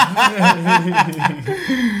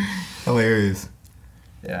 Hilarious.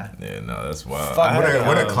 Yeah. Yeah, no, that's wild. Fuck, I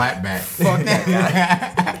What had, a clapback. Fuck that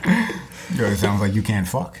guy. Yo, it sounds like you can't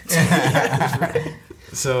fuck.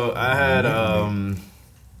 So I had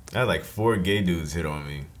like 4 gay dudes hit on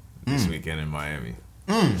me this weekend in Miami.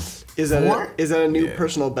 Is that Four? is that a new Yeah.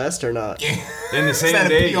 personal best or not? In the same Is that a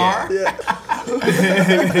day. PR? Yeah.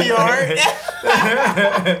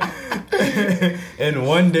 In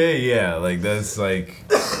one day, yeah. Like that's like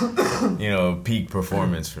peak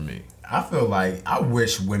performance for me. I feel like I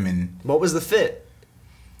wish women. What was the fit?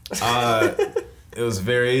 It was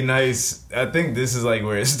very nice. I think this is like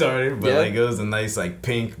where it started, but Yeah. like it was a nice like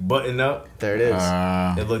pink button up. There it is.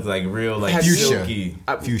 It looked like real like Have you- silky.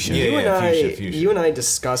 Fuchsia. Yeah, You and I, fuchsia. you and I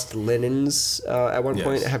discussed linens at one Yes.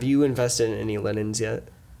 point. Have you invested in any linens yet?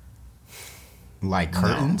 Like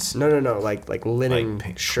curtains? No. Like linen Like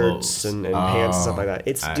pink shirts clothes. and pants and stuff like that.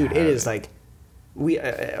 It's I dude, it is haven't. like we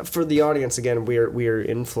for the audience again. We're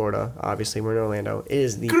in Florida. Obviously, we're in Orlando. It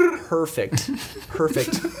is the perfect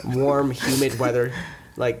warm, humid weather.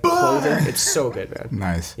 Like clothing, it's so good, man.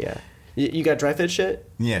 Nice. Yeah, you got dry fit shit.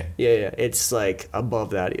 Yeah. Yeah. It's like above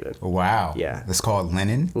that even. Wow. Yeah. It's called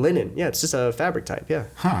linen? Linen. Yeah, it's just a fabric type. Yeah.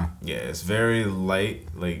 Huh. Yeah, it's very light,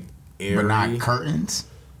 like airy. But not curtains?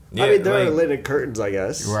 Yeah, I mean, there are like, linen curtains, I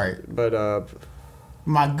guess. Right. But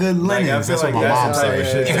My good Like, linens. I feel That's like what my mom that's the type of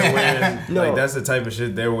said. shit they're wearing. No. Like that's the type of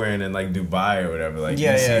shit they're wearing in like Dubai or whatever. Like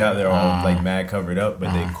Yeah, you see yeah. how they're all like mad covered up,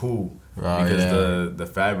 but they cool Oh, because yeah. the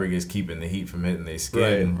fabric is keeping the heat from hitting their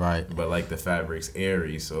skin. Right. But like the fabric's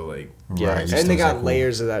airy, so like yeah, Right, you and they still got say cool.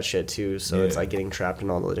 layers of that shit too. So it's Yeah. like getting trapped in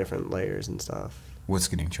all the different layers and stuff. What's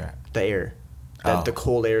getting trapped? The air, Oh. the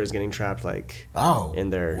cold air is getting trapped like Oh. in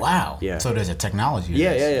there. Wow. Yeah. So there's a technology. to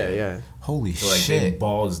Yeah, this. yeah. Holy so like their shit.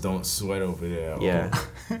 balls don't sweat over there. at Yeah, all.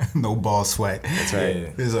 No ball sweat. that's right. Yeah.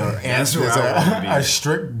 There's That's where I wanna be. a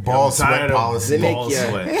strict ball I'm sweat tired of policy. They make- ball yeah.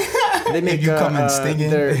 sweat. They make you come in stinging.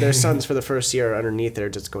 their sons for the first year underneath. They're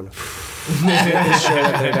just going to sure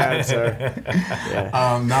that their dads are.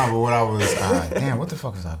 Yeah. No, but what I was damn, what the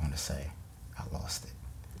fuck was I gonna say? I lost it.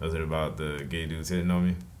 Was it about the gay dudes hitting on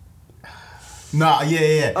me? No,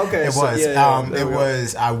 yeah. Okay, it so, was. yeah, there It we go.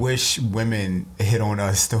 was. I wish women hit on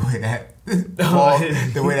us the way that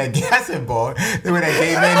the way that I said bald, the way that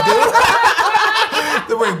gay men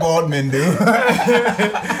do, the way bald men do.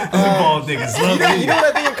 Bald niggas love You know what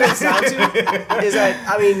I think it comes down to is that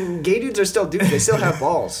I mean, gay dudes are still dudes. They still have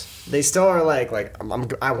balls. They still are like I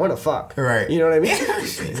want to fuck. Right. You know what I mean?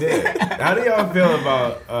 Yeah. How do y'all feel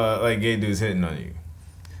about like gay dudes hitting on you?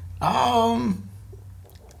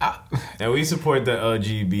 And we support the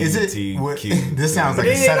LGBTQ. Is it? This sounds like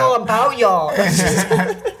It a ain't all setup. about y'all.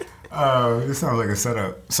 This sounds like a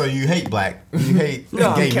setup. So you hate you hate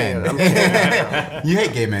gay men. You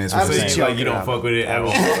hate gay men. Is what So you're saying. you don't fuck with it at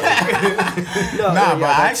all.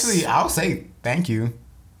 But I'll say thank you.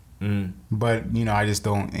 But I just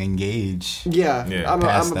don't engage. Yeah. I'm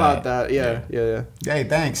about that. Yeah. Hey,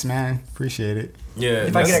 thanks, man. Appreciate it. Yeah.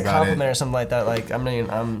 If I get a compliment or something like that,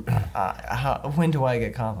 when do I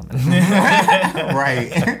get compliments?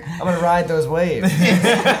 Right. I'm gonna ride those waves. I'm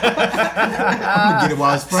gonna get it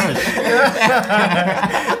while it's fresh.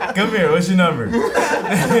 Come here. What's your number?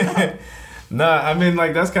 Nah, I mean,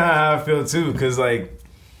 like, that's kind of how I feel too, cause like.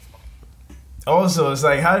 Also, it's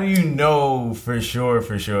like, how do you know for sure,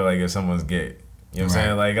 like, if someone's gay? You know what I'm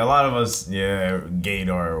saying? Like, a lot of us,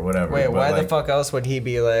 gaydar or whatever. Wait, why like, the fuck else would he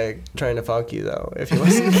be, like, trying to fuck you, though, if he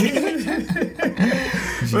wasn't gay?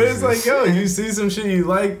 But it's like, yo, you see some shit you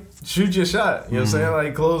like, shoot your shot. You know what I'm saying?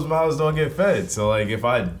 Like, closed mouths don't get fed. So, like, if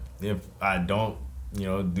I don't,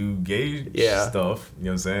 do gay stuff, you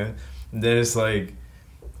know what I'm saying? Then it's like,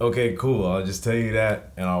 okay, cool, I'll just tell you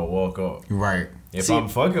that and I'll walk off. Right. If I'm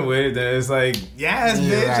fucking with it, then it's like, yes,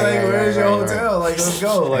 bitch. Like, where's your hotel? Like, let's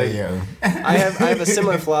go. Like, I have a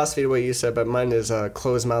similar philosophy to what you said, but mine is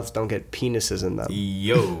closed mouths don't get penises in them.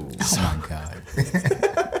 Yo. Oh my god.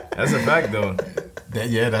 That's a fact, though.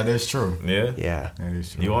 That is true. Yeah. That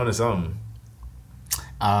is true. You wanted something.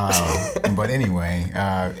 But anyway,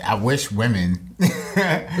 I wish women.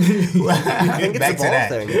 I think it's a ball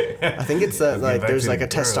thing. I think it's that like there's like a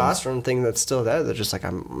testosterone thing that's still there. They're just like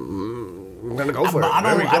I'm gonna go for it. I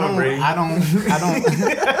don't.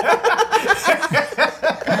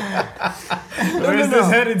 Where is this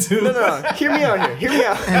headed to? No. Hear me out here.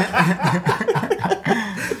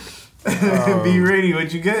 Be ready.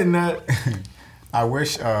 What you getting at? I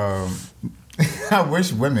wish women.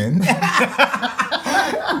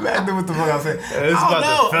 What the fuck I was saying?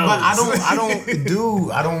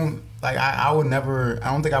 I would never.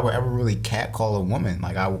 I don't think I would ever really catcall a woman.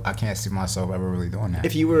 Like I can't see myself ever really doing that.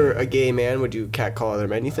 If you were a gay man, would you catcall other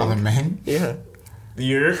men? You think? Other men? Yeah.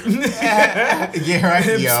 You're Yeah,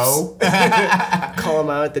 right. Yo. Call them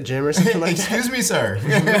out at the gym or something like that. Excuse me, sir.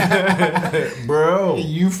 bro.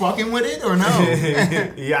 You fucking with it or no?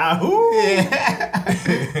 Yahoo.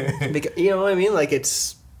 Yeah. Because, you know what I mean? Like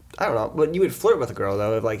it's. I don't know, but you would flirt with a girl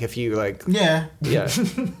though, if you like. Yeah. Yeah.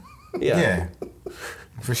 Yeah.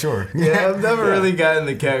 For sure. Yeah, I've never really gotten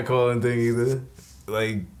the catcalling thing either.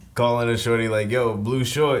 Like calling a shorty like, "Yo, blue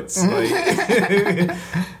shorts." Like,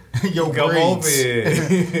 yo, come over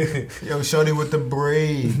here. Yo, shorty with the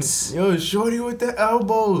braids. Yo, shorty with the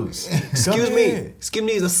elbows. Excuse me,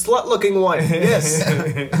 the slut-looking one. Yes.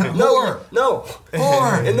 No.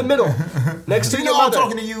 Whore. In the middle, next to your mother. I'm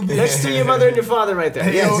talking to you, bitch. Next to your mother and your father, right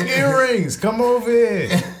there. Yo, earrings. Come over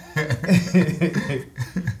here.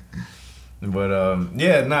 But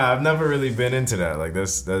I've never really been into that. Like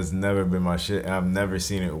that's never been my shit. And I've never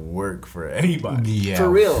seen it work for anybody. Yeah, for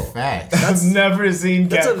real. Facts. I've never seen catcalling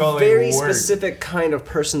work. That's a very specific kind of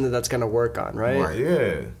person that's gonna work on, right? Right.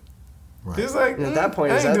 Yeah. Right. It's like And at that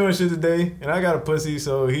point, I ain't doing shit today, and I got a pussy,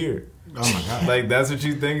 so here. Oh my god. Like that's what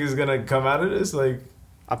you think is gonna come out of this? Like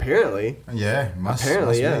apparently. Yeah. Must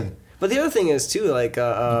yeah. be. But the other thing is too, like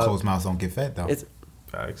closed mouths don't get fed though. It's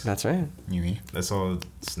facts. that's right. You mean? That's all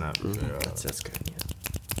snap. That's good. Yeah.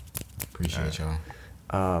 Appreciate y'all.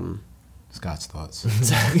 Scott's thoughts.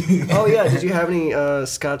 Oh yeah, did you have any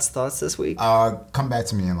Scott's thoughts this week? Come back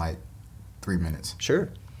to me in like 3 minutes. Sure.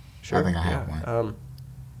 I think I have one.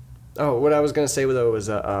 What I was gonna say though was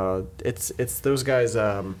it's those guys.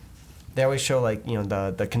 They always show like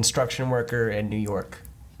the construction worker in New York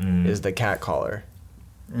is the cat caller.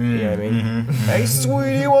 You know what I mean? Mm-hmm. Hey,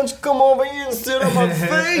 sweetie, why don't you come over here and sit on my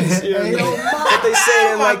face? You know? But they say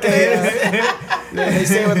it in like they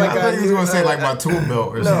say it with like I thought he was gonna say like my tool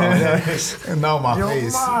belt or something. No, my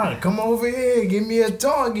face. Ma, come over here, give me a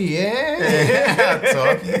talkie, yeah?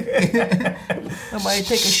 I might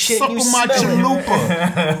take a shit. Suck You on my smell it.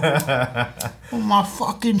 chalupa. On my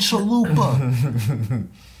fucking chalupa.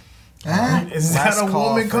 Huh? Is that a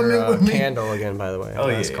woman coming with me? Candle again, by the way. Oh,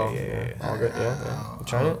 Last yeah, call. yeah. All good. Yeah. You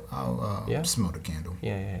trying it? I'll smell the candle.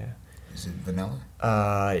 Yeah. Is it vanilla?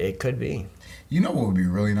 It could be. You know what would be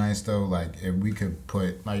really nice though? Like if we could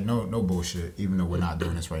put like no bullshit, even though we're not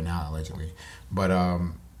doing this right now allegedly. But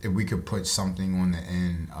if we could put something on the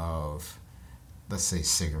end of, let's say,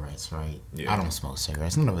 cigarettes, right? Yeah. I don't smoke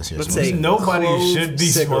cigarettes. None of us here Let's smoke say cigarettes. nobody should be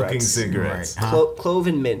cigarettes. smoking cigarettes. Right. Huh? Clove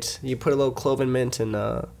and mint. You put a little clove and mint and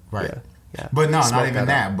Right. Yeah. But no, Smoke not even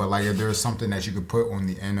that that. But like if there's something that you could put on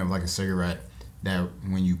the end of like a cigarette that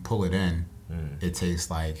when you pull it in, it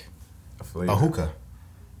tastes like A flavor. a hookah.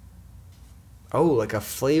 Oh, like a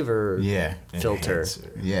flavor Yeah. filter.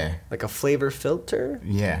 Enhancer. Yeah. Like a flavor filter?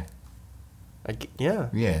 Yeah. Yeah.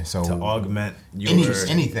 Yeah. So To augment your...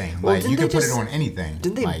 anything. Well, like, didn't you can they put just- it on anything.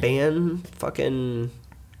 Didn't they like, ban fucking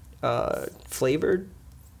flavored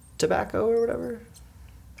tobacco or whatever?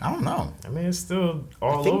 I don't know. I mean, it's still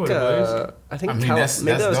all I think, over the place. I think I mean,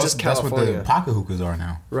 maybe that was just that's what California. the pocket hookahs are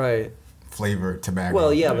now. Right. Flavored tobacco.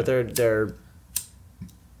 Well, yeah, but they're.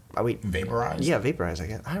 Are we? Vaporized? Yeah, vaporized. I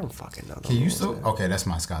guess. I don't fucking know. Can you still? Okay, that's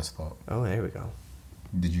my Scott's thought. Oh, there we go.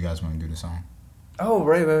 Did you guys want to do the song? Oh,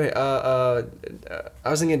 right. I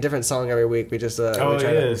was thinking a different song every week. We just. Oh, we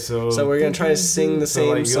try yeah, to- so we're gonna try to sing the same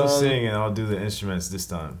like, song. You'll sing and I'll do the instruments this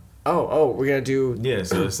time. Oh, we're gonna do. Yeah,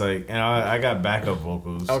 so it's like, and I got backup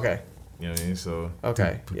vocals. Okay. You know what I mean? So.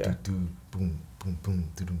 Okay. Yeah.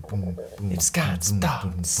 It's Scott's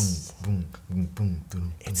thoughts.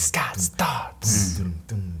 It's Scott's thoughts.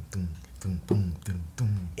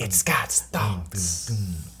 It's Scott's thoughts.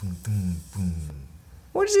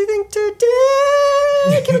 What does he think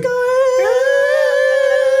today? Keep it going.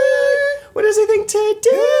 What does he think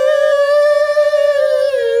today?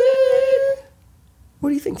 What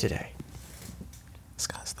do you think today?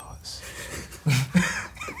 Scott's thoughts.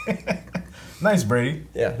 Nice, Brady.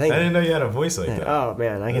 Yeah, thank I you. didn't know you had a voice like that. Oh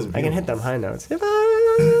man, I can hit them high notes. I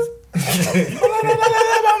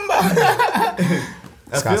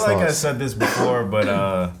Scott's feel like I thoughts. said this before, but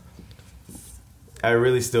I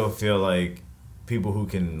really still feel like people who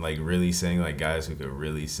can like really sing, like guys who could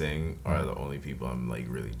really sing, are the only people I'm like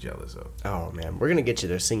really jealous of. Oh man, we're gonna get you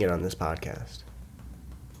to sing it on this podcast.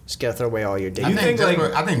 Just gotta throw away all your dates. I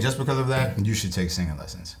think just because of that, you should take singing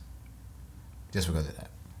lessons. Just because of that.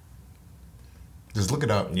 Just look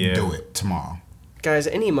it up. Yeah. Do it tomorrow. Guys,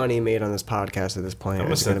 any money made on this podcast at this point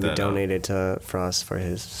I'm is gonna going to set be that up. donated to Frost for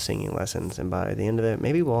his singing lessons, and by the end of it,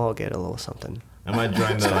 maybe we'll all get a little something. I might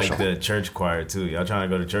join the church choir too. Y'all trying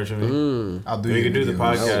to go to church with me? I'll do We your can do the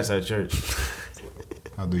videos. podcast at church.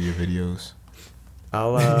 I'll do your videos.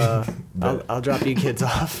 I'll drop you kids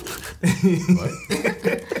off.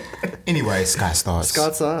 Anyway, Scott's thoughts.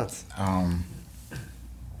 Scott's thoughts. I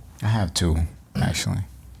have two, actually.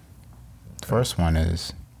 The first one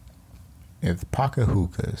is, if pocket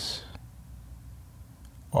hookahs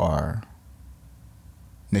are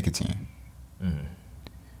nicotine,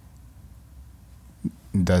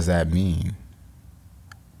 does that mean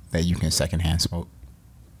that you can secondhand smoke?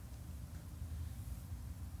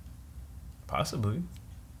 Possibly.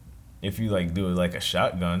 If you like do it like a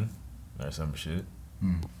shotgun or some shit.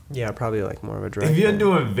 Yeah, probably like more of a direct. If you're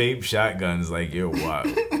doing vape shotguns, like you're wild.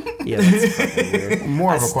 yeah, that's fucking weird.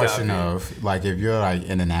 More of a Stop question it. of, like, if you're like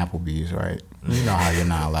in an Applebee's, right? You know how you're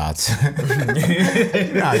not allowed to.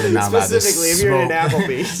 You know how you're not allowed to Specifically, if you're in an smoke.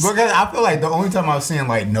 Applebee's. Because I feel like the only time I've seen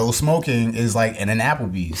like no smoking is like in an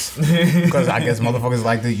Applebee's. Because I guess motherfuckers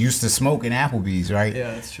like they used to smoke in Applebee's, right?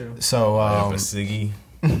 Yeah, that's true. So Have a ciggy.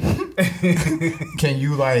 can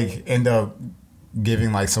you like end up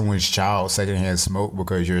giving like someone's child secondhand smoke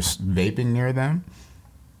because you're vaping near them?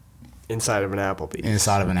 Inside of an Applebee's.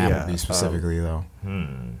 Inside of an Yeah, Applebee's specifically, though.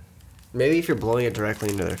 Maybe if you're blowing it directly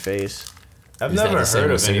into their face. I've Is that never the same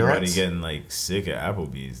heard with of anybody cigarettes? getting like sick at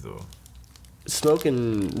Applebee's though.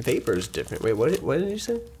 Smoking vapor is different. Wait, what did you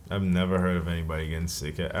say? I've never heard of anybody getting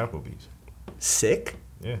sick at Applebee's. Sick?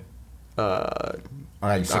 Yeah. All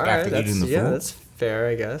right, you sick All right, after eating the food? yeah, that's fair,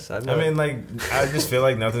 I guess. I mean, like, I just feel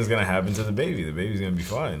like nothing's gonna happen to the baby. The baby's gonna be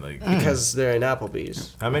fine. Like, because they're in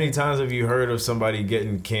Applebee's. how many times have you heard of somebody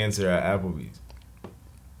getting cancer at Applebee's?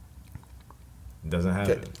 It doesn't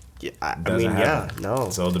happen. Yeah, I Doesn't mean, happen. yeah, no.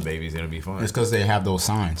 So the baby's gonna be fine. It's because they have those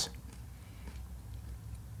signs.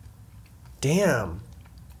 Damn.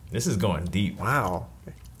 This is going deep. Wow.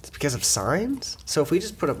 It's because of signs? So if we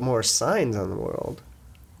just put up more signs on the world.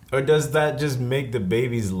 Or does that just make the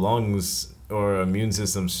baby's lungs or immune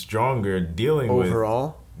system stronger dealing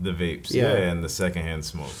Overall? with the vapes? Yeah. Yeah, and the secondhand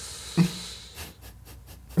smoke.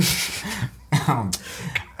 I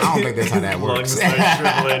don't think that's how that Lungs works. start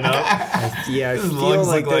shriveling up. Yeah, I His feel lungs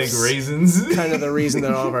like look like that's raisins. kind of the reason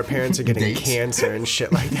that all of our parents are getting Dates. cancer and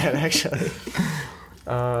shit like that, actually.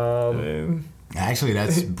 Man. Actually,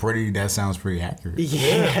 that sounds pretty accurate.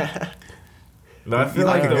 Yeah. No, I feel You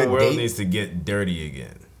like like a the good world date? needs to get dirty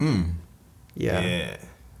again. Yeah.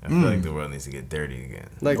 I feel like the world needs to get dirty again.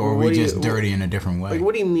 Like, Or what we do you- just dirty in a different way. Like,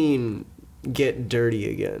 what do you mean, get dirty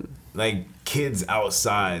again? Like kids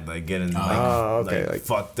outside, like getting Oh, okay, like like-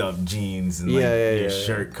 fucked up jeans and Yeah, like yeah, your yeah.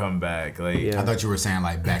 shirt come back. Like, Yeah. I thought you were saying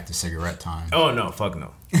like back to cigarette time. oh no, fuck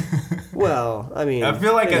no. Well, I mean... I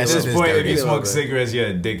feel like at That this shit is point, if dirty. you A little smoke bit. cigarettes, you're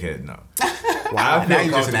a dickhead. No. Wow, I now feel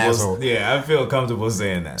you're just an comfortable- asshole. Yeah, I feel comfortable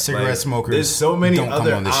saying that. Cigarette smokers There's so many don't come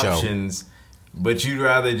other on the show. options But you'd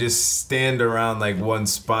rather just stand around like one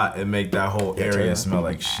spot and make that whole area smell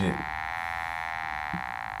like shit.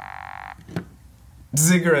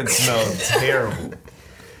 Cigarettes smell terrible.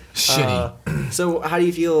 Shitty. So how do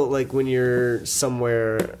you feel like when you're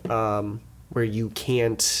somewhere where you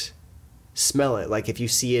can't smell it? Like if you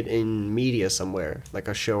see it in media somewhere, like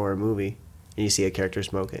a show or a movie, and you see a character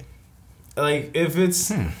smoking. Like if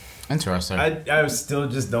it's Interesting. I still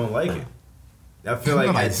just don't like it. I feel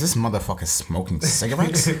like is this motherfucker smoking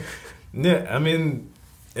cigarettes? Yeah, I mean,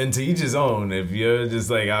 and to each his own. If you're just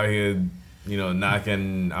like out here,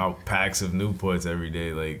 knocking out packs of Newports every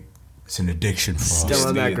day, like It's an addiction for us. Still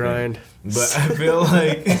on that grind. But I feel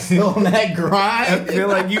like Still on that grind. I feel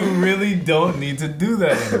like you really don't need to do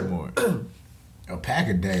that anymore. A pack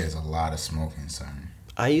a day is a lot of smoking, son.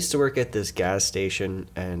 I used to work at this gas station,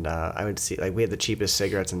 and I would see, like, we had the cheapest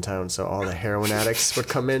cigarettes in town, so all the heroin addicts would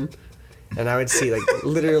come in, and I would see, like,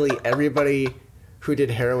 literally everybody who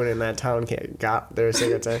did heroin in that town got their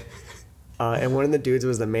cigarettes. And one of the dudes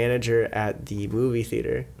was the manager at the movie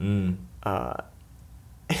theater. And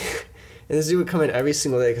this dude would come in every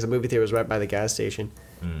single day because the movie theater was right by the gas station,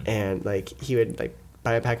 and, like, he would, like,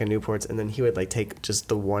 buy a pack of Newports, and then he would, like, take just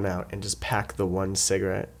the one out and just pack the one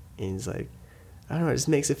cigarette, and he's like, I don't know, it just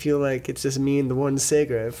makes it feel like it's just me and the one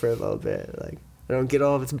cigarette for a little bit. Like, I don't get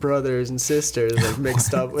all of its brothers and sisters, like,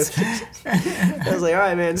 mixed up with it. I was like, all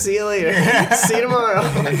right, man, see you later. See you tomorrow.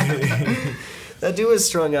 That dude was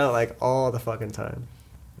strung out, like, all the fucking time.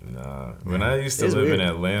 Nah. When I used to live in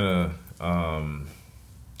Atlanta, I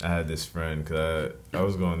had this friend, because I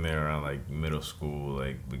was going there around, like, middle school,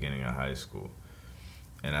 like, beginning of high school.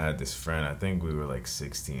 And I had this friend, I think we were, like,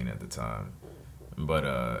 16 at the time.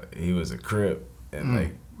 But he was a Crip. And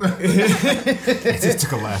like, it just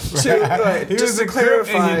took a laugh. He was a Crip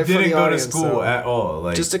and he didn't go to school at all.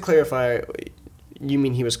 Like, just to clarify, you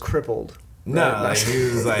mean he was crippled? Nah, like he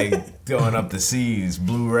was like going up the seas,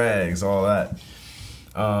 blue rags, all that.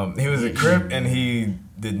 He was a Crip and he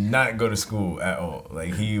did not go to school at all.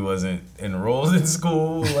 Like he wasn't enrolled in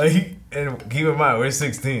school. Like, and keep in mind we're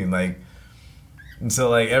 16. Like. And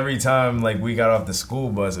so, like, every time, like, we got off the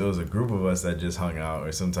school bus, it was a group of us that just hung out.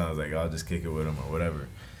 Or sometimes, like, I'll just kick it with him or whatever.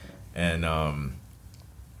 And,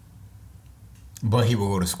 But he would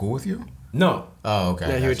go to school with you? No. Oh, okay.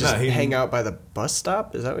 No, he would just hang out by the bus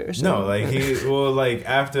stop? Is that what you're saying? No, like,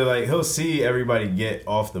 after, like, he'll see everybody get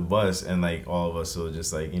off the bus and, like, all of us will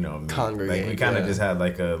just, like, meet. Congregate. Like, we kind of just had,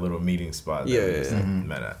 like, a little meeting spot that we just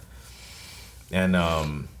met at. And,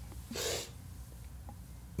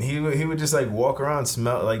 He would just like walk around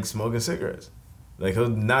smoking cigarettes. Like he'll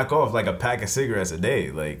knock off like a pack of cigarettes a day.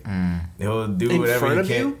 Like he'll do whatever he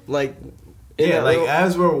can. You? Like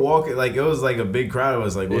as we're walking, like it was like a big crowd of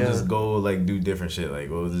us. Like we'll just go like do different shit. Like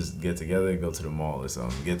we'll just get together, go to the mall or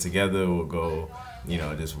something. Get together, we'll go,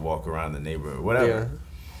 just walk around the neighborhood, whatever. Yeah.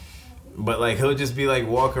 But like he'll just be like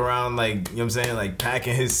walk around like, you know what I'm saying, like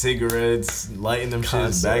packing his cigarettes, lighting them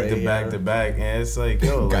shits back to back to back, and it's like,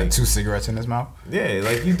 yo, got like 2 cigarettes in his mouth. Yeah,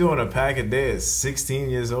 like you doing a pack a day at 16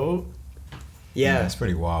 years old. Yeah, that's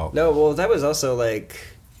pretty wild. No, well that was also like,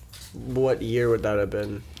 what year would that have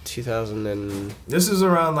been? 2000 and. This is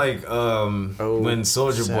around like when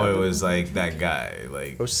Soulja Boy was like that guy,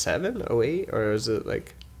 like 07, 08, or is it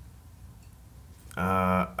like?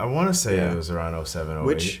 I want to say it was around 07, 08.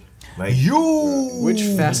 Which? Like Which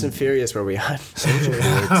Fast and Furious were we on?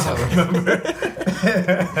 I don't remember.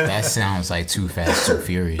 That sounds like Too Fast, Too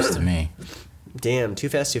Furious to me. Damn, Too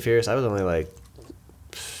Fast, Too Furious. I was only like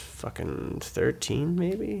fucking 13,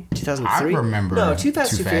 maybe 2003. I remember. No, Too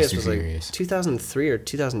Fast, Too Furious was Furious. like 2003 or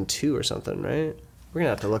 2002 or something, right? We're gonna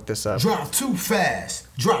have to look this up. Drive too fast.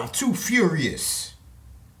 Drive too furious.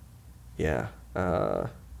 Yeah.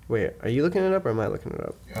 Wait, are you looking it up or am I looking it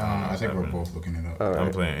up? I think we're both looking it up. Right.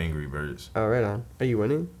 I'm playing Angry Birds. Oh, right on. Are you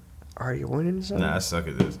winning? Are you winning something? Nah, I suck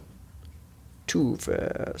at this. Too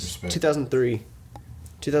Fast. Respect. 2003.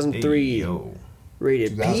 2003. Hey, yo.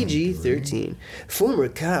 Rated PG-13. Former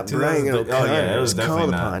cop Brian O'Connor was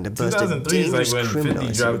called upon to bust a 2003 is dangerous like when criminal 50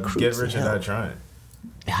 as he dropped Get recruits Rich or Die Trying.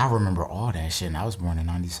 I remember all that shit, and I was born in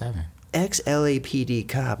 97. Ex-LAPD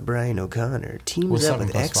cop Brian O'Connor teams What's up 7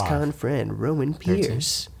 with plus ex-con friend Roman 13?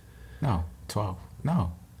 Pierce. No, 12.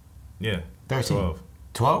 No, Yeah. 13. 12.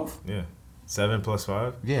 12? Yeah. 7 plus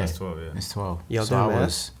 5? Yeah. That's 12, yeah. It's 12. Y'all so doing I math?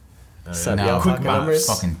 was. So No, y'all talking I'm numbers?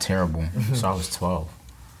 fucking terrible. So I was 12.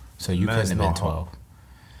 So you Math's couldn't have been not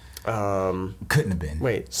 12. Couldn't have been.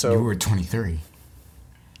 Wait, so you were 23.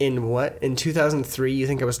 in what? In 2003, you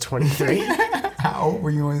think I was 23? I How old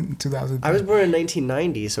were you in 2003? I was born in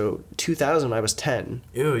 1990, so 2000 I was 10.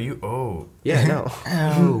 Ew, you old. Yeah, no.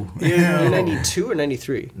 Oh, You're 92 or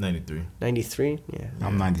 93? 93. 93? Yeah.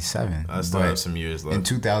 I'm 97. I still have some years left. In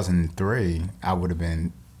 2003, I would have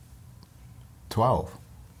been 12.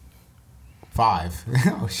 5.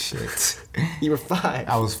 Oh shit. You were 5.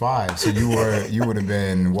 I was 5. So you would have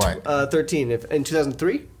been what? 13. If in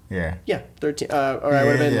 2003? Yeah. Yeah, 13. Or I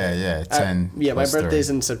would have been. Yeah. 10. Yeah, my plus birthday's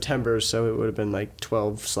 3. in September, so it would have been like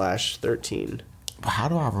 12/13. But how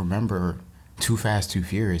do I remember Too Fast, Too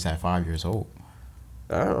Furious at 5 years old?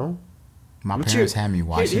 I don't know. My parents had me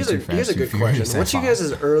watching Here's Too a Fast, Too good Furious question. at What's you 5.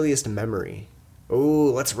 guys' earliest memory?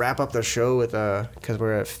 Oh, let's wrap up the show with because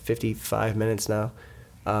we're at 55 minutes now.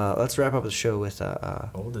 Let's wrap up the show with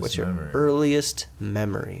Oldest what's your memory. earliest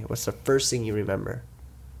memory? What's the first thing you remember?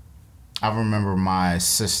 I remember my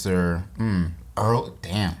sister.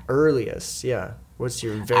 Damn. Earliest, yeah. What's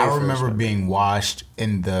your very? I first remember memory? being washed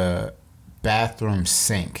in the bathroom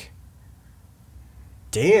sink.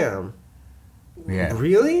 Damn. Yeah.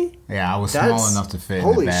 Really? Yeah, I was That's- small enough to fit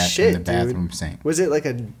holy in the shit, bathroom dude. sink. Was it like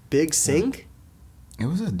a big sink? It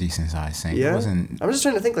was a decent sized sink. Yeah. It wasn't. I'm just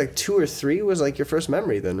trying to think. Like 2 or 3 was like your first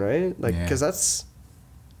memory, then, right? Like, Yeah. because that's.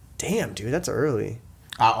 Damn, dude, that's early.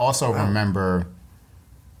 I also remember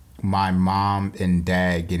my mom and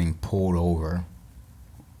dad getting pulled over.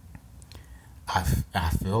 I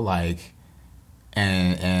feel like,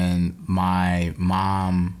 and my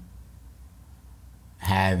mom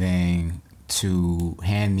having to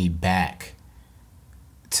hand me back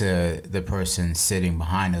to the person sitting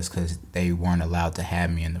behind us because they weren't allowed to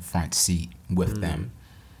have me in the front seat with them.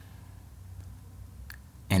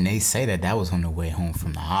 And they say that was on the way home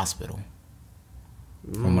from the hospital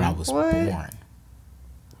from when I was What? born.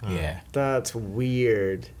 Yeah. That's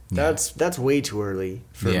weird. Yeah. That's way too early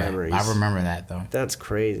for Yeah, memories. I remember that though. That's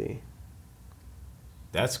crazy.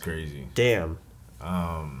 That's crazy. Damn.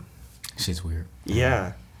 Shit's weird.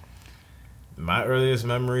 Yeah. My earliest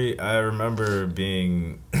memory, I remember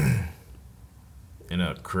being in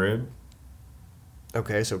a crib.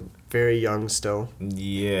 Okay, so very young still.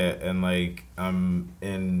 Yeah, and like I'm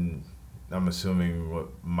assuming what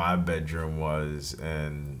my bedroom was,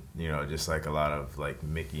 and just like a lot of like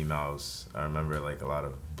Mickey Mouse. I remember like a lot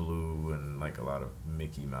of blue and like a lot of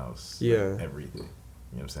Mickey Mouse. like, Yeah. everything. You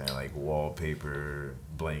know what I'm saying? Like wallpaper,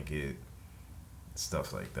 blanket,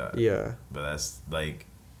 stuff like that. Yeah. But that's like,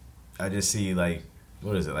 I just see like,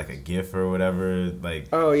 what is it, like a GIF or whatever? Like,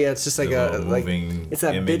 Oh yeah, it's just like the a little like moving it's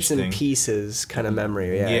that image bits and thing. pieces kind of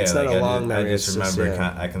memory. Yeah, it's not like a long memory. I just it's remember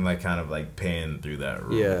just, I can like kind of like pan through that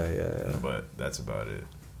room. Yeah. But that's about it.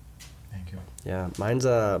 Thank you. Yeah, mine's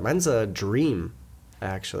a dream,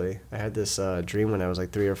 actually. I had this dream when I was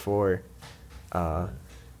like 3 or 4.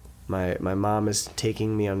 My mom is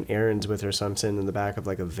taking me on errands with her, so I'm sitting in the back of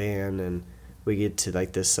like a van, and we get to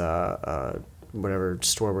like this whatever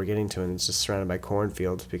store we're getting to, and it's just surrounded by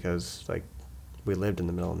cornfields because like we lived in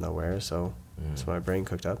the middle of nowhere, so that's what my brain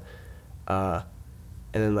cooked up. And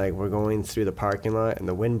then like we're going through the parking lot, and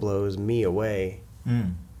the wind blows me away.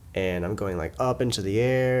 And I'm going like up into the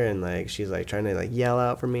air, and like she's like trying to like yell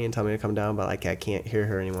out for me and tell me to come down, but like I can't hear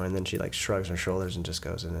her anymore. And then she like shrugs her shoulders and just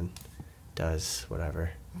goes in and does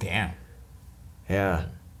whatever. Damn. Yeah,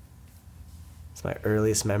 it's my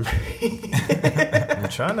earliest memory. I'm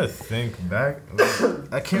trying to think back.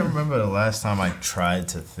 I can't remember the last time I tried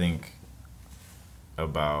to think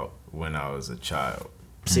about when I was a child.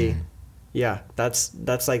 See, yeah, that's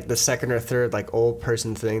like the second or third like old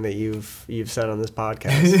person thing that you've said on this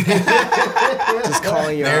podcast. Just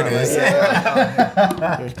calling you There out. it is.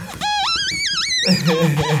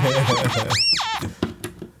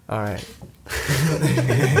 All right.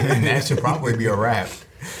 And that should probably be a wrap.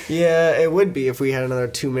 Yeah, it would be if we had another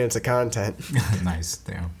 2 minutes of content. Nice.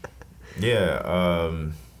 Damn. Yeah.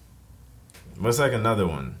 What's like another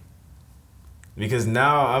one? Because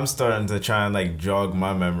now I'm starting to try and like jog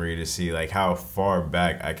my memory to see like how far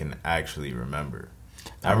back I can actually remember.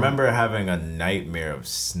 I remember having a nightmare of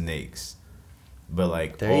snakes, but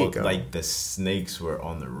like There you go. like the snakes were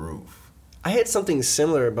on the roof. I had something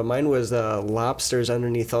similar, but mine was lobsters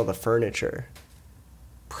underneath all the furniture.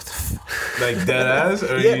 Like dead ass?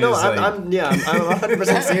 Or Yeah, you no, just, I'm like, I'm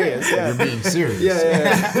 100% serious. Yeah. You're being serious. Yeah.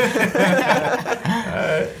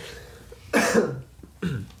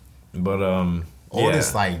 But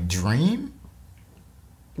Oldest yeah. like dream?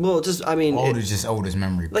 Well, just I mean, Just oldest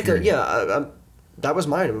memory. like period. that was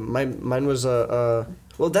mine. Mine was well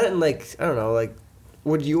that and like I don't know like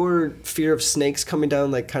would your fear of snakes coming down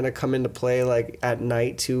like kind of come into play like at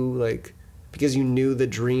night too like because you knew the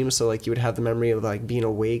dream so like you would have the memory of like being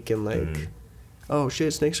awake and like oh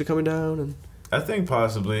shit snakes are coming down and I think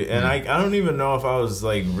possibly, and I don't even know if I was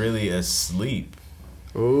like really asleep.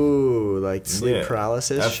 Ooh, like sleep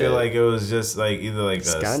paralysis. I feel like it was just like either like a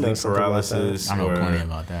sleep paralysis I know plenty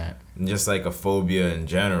about that. Just like a phobia in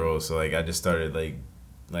general. So like I just started like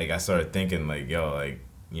I started thinking like, yo, like,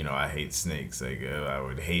 you know, I hate snakes. Like I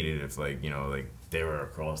would hate it if like, you know, like they were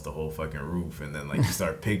across the whole fucking roof, and then like you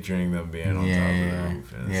start picturing them being on top of the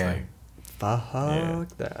roof, and it's like,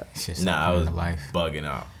 fuck that. It's just I was life. bugging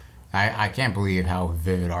out. I can't believe how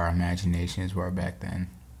vivid our imaginations were back then.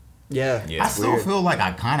 Yeah. I still feel like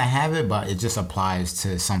I kind of have it, but it just applies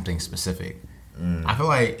to something specific. I feel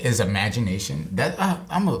like is imagination that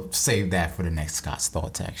I'm gonna save that for the next Scott's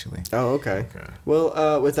thoughts actually. Oh, okay.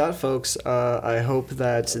 Well, with that, folks, I hope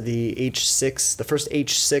that the first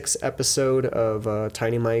H6 episode of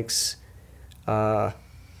Tiny Mike's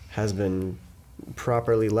has been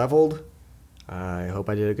properly leveled. I hope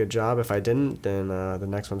I did a good job. If I didn't, then the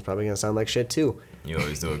next one's probably gonna sound like shit too. You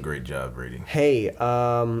always do a great job, Brady. Hey,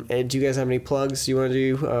 do you guys have any plugs you want to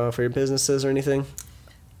do for your businesses or anything?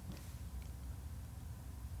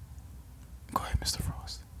 Go ahead, Mr.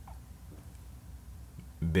 Frost.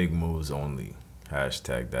 Big moves only.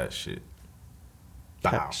 Hashtag that shit.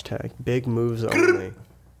 Bow. Hashtag big moves only.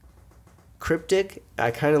 Cryptic,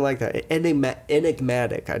 I kind of like that.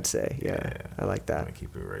 Enigmatic, I'd say. Yeah, I like that. I'm gonna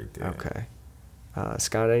keep it right there. Okay.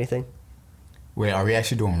 Scott, anything? Wait, are we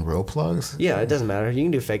actually doing real plugs? Yeah, it doesn't matter. You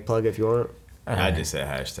can do fake plug if you want. I just said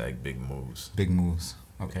hashtag big moves. Big moves.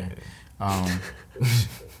 Okay.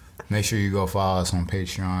 Make sure you go follow us on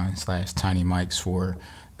Patreon/Tiny Mikes for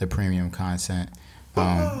the premium content.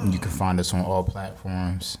 You can find us on all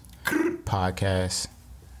platforms: podcasts,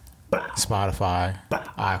 Spotify,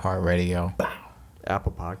 iHeartRadio,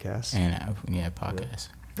 Apple Podcasts, and podcasts.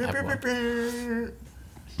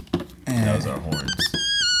 And that was our horns.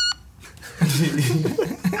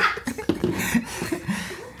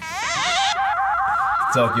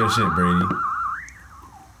 Talk your shit, Brady.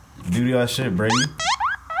 Do your shit, Brady.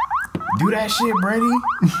 Do that shit, Brady.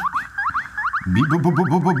 Be ready,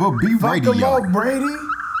 Fuck 'em up, Brady.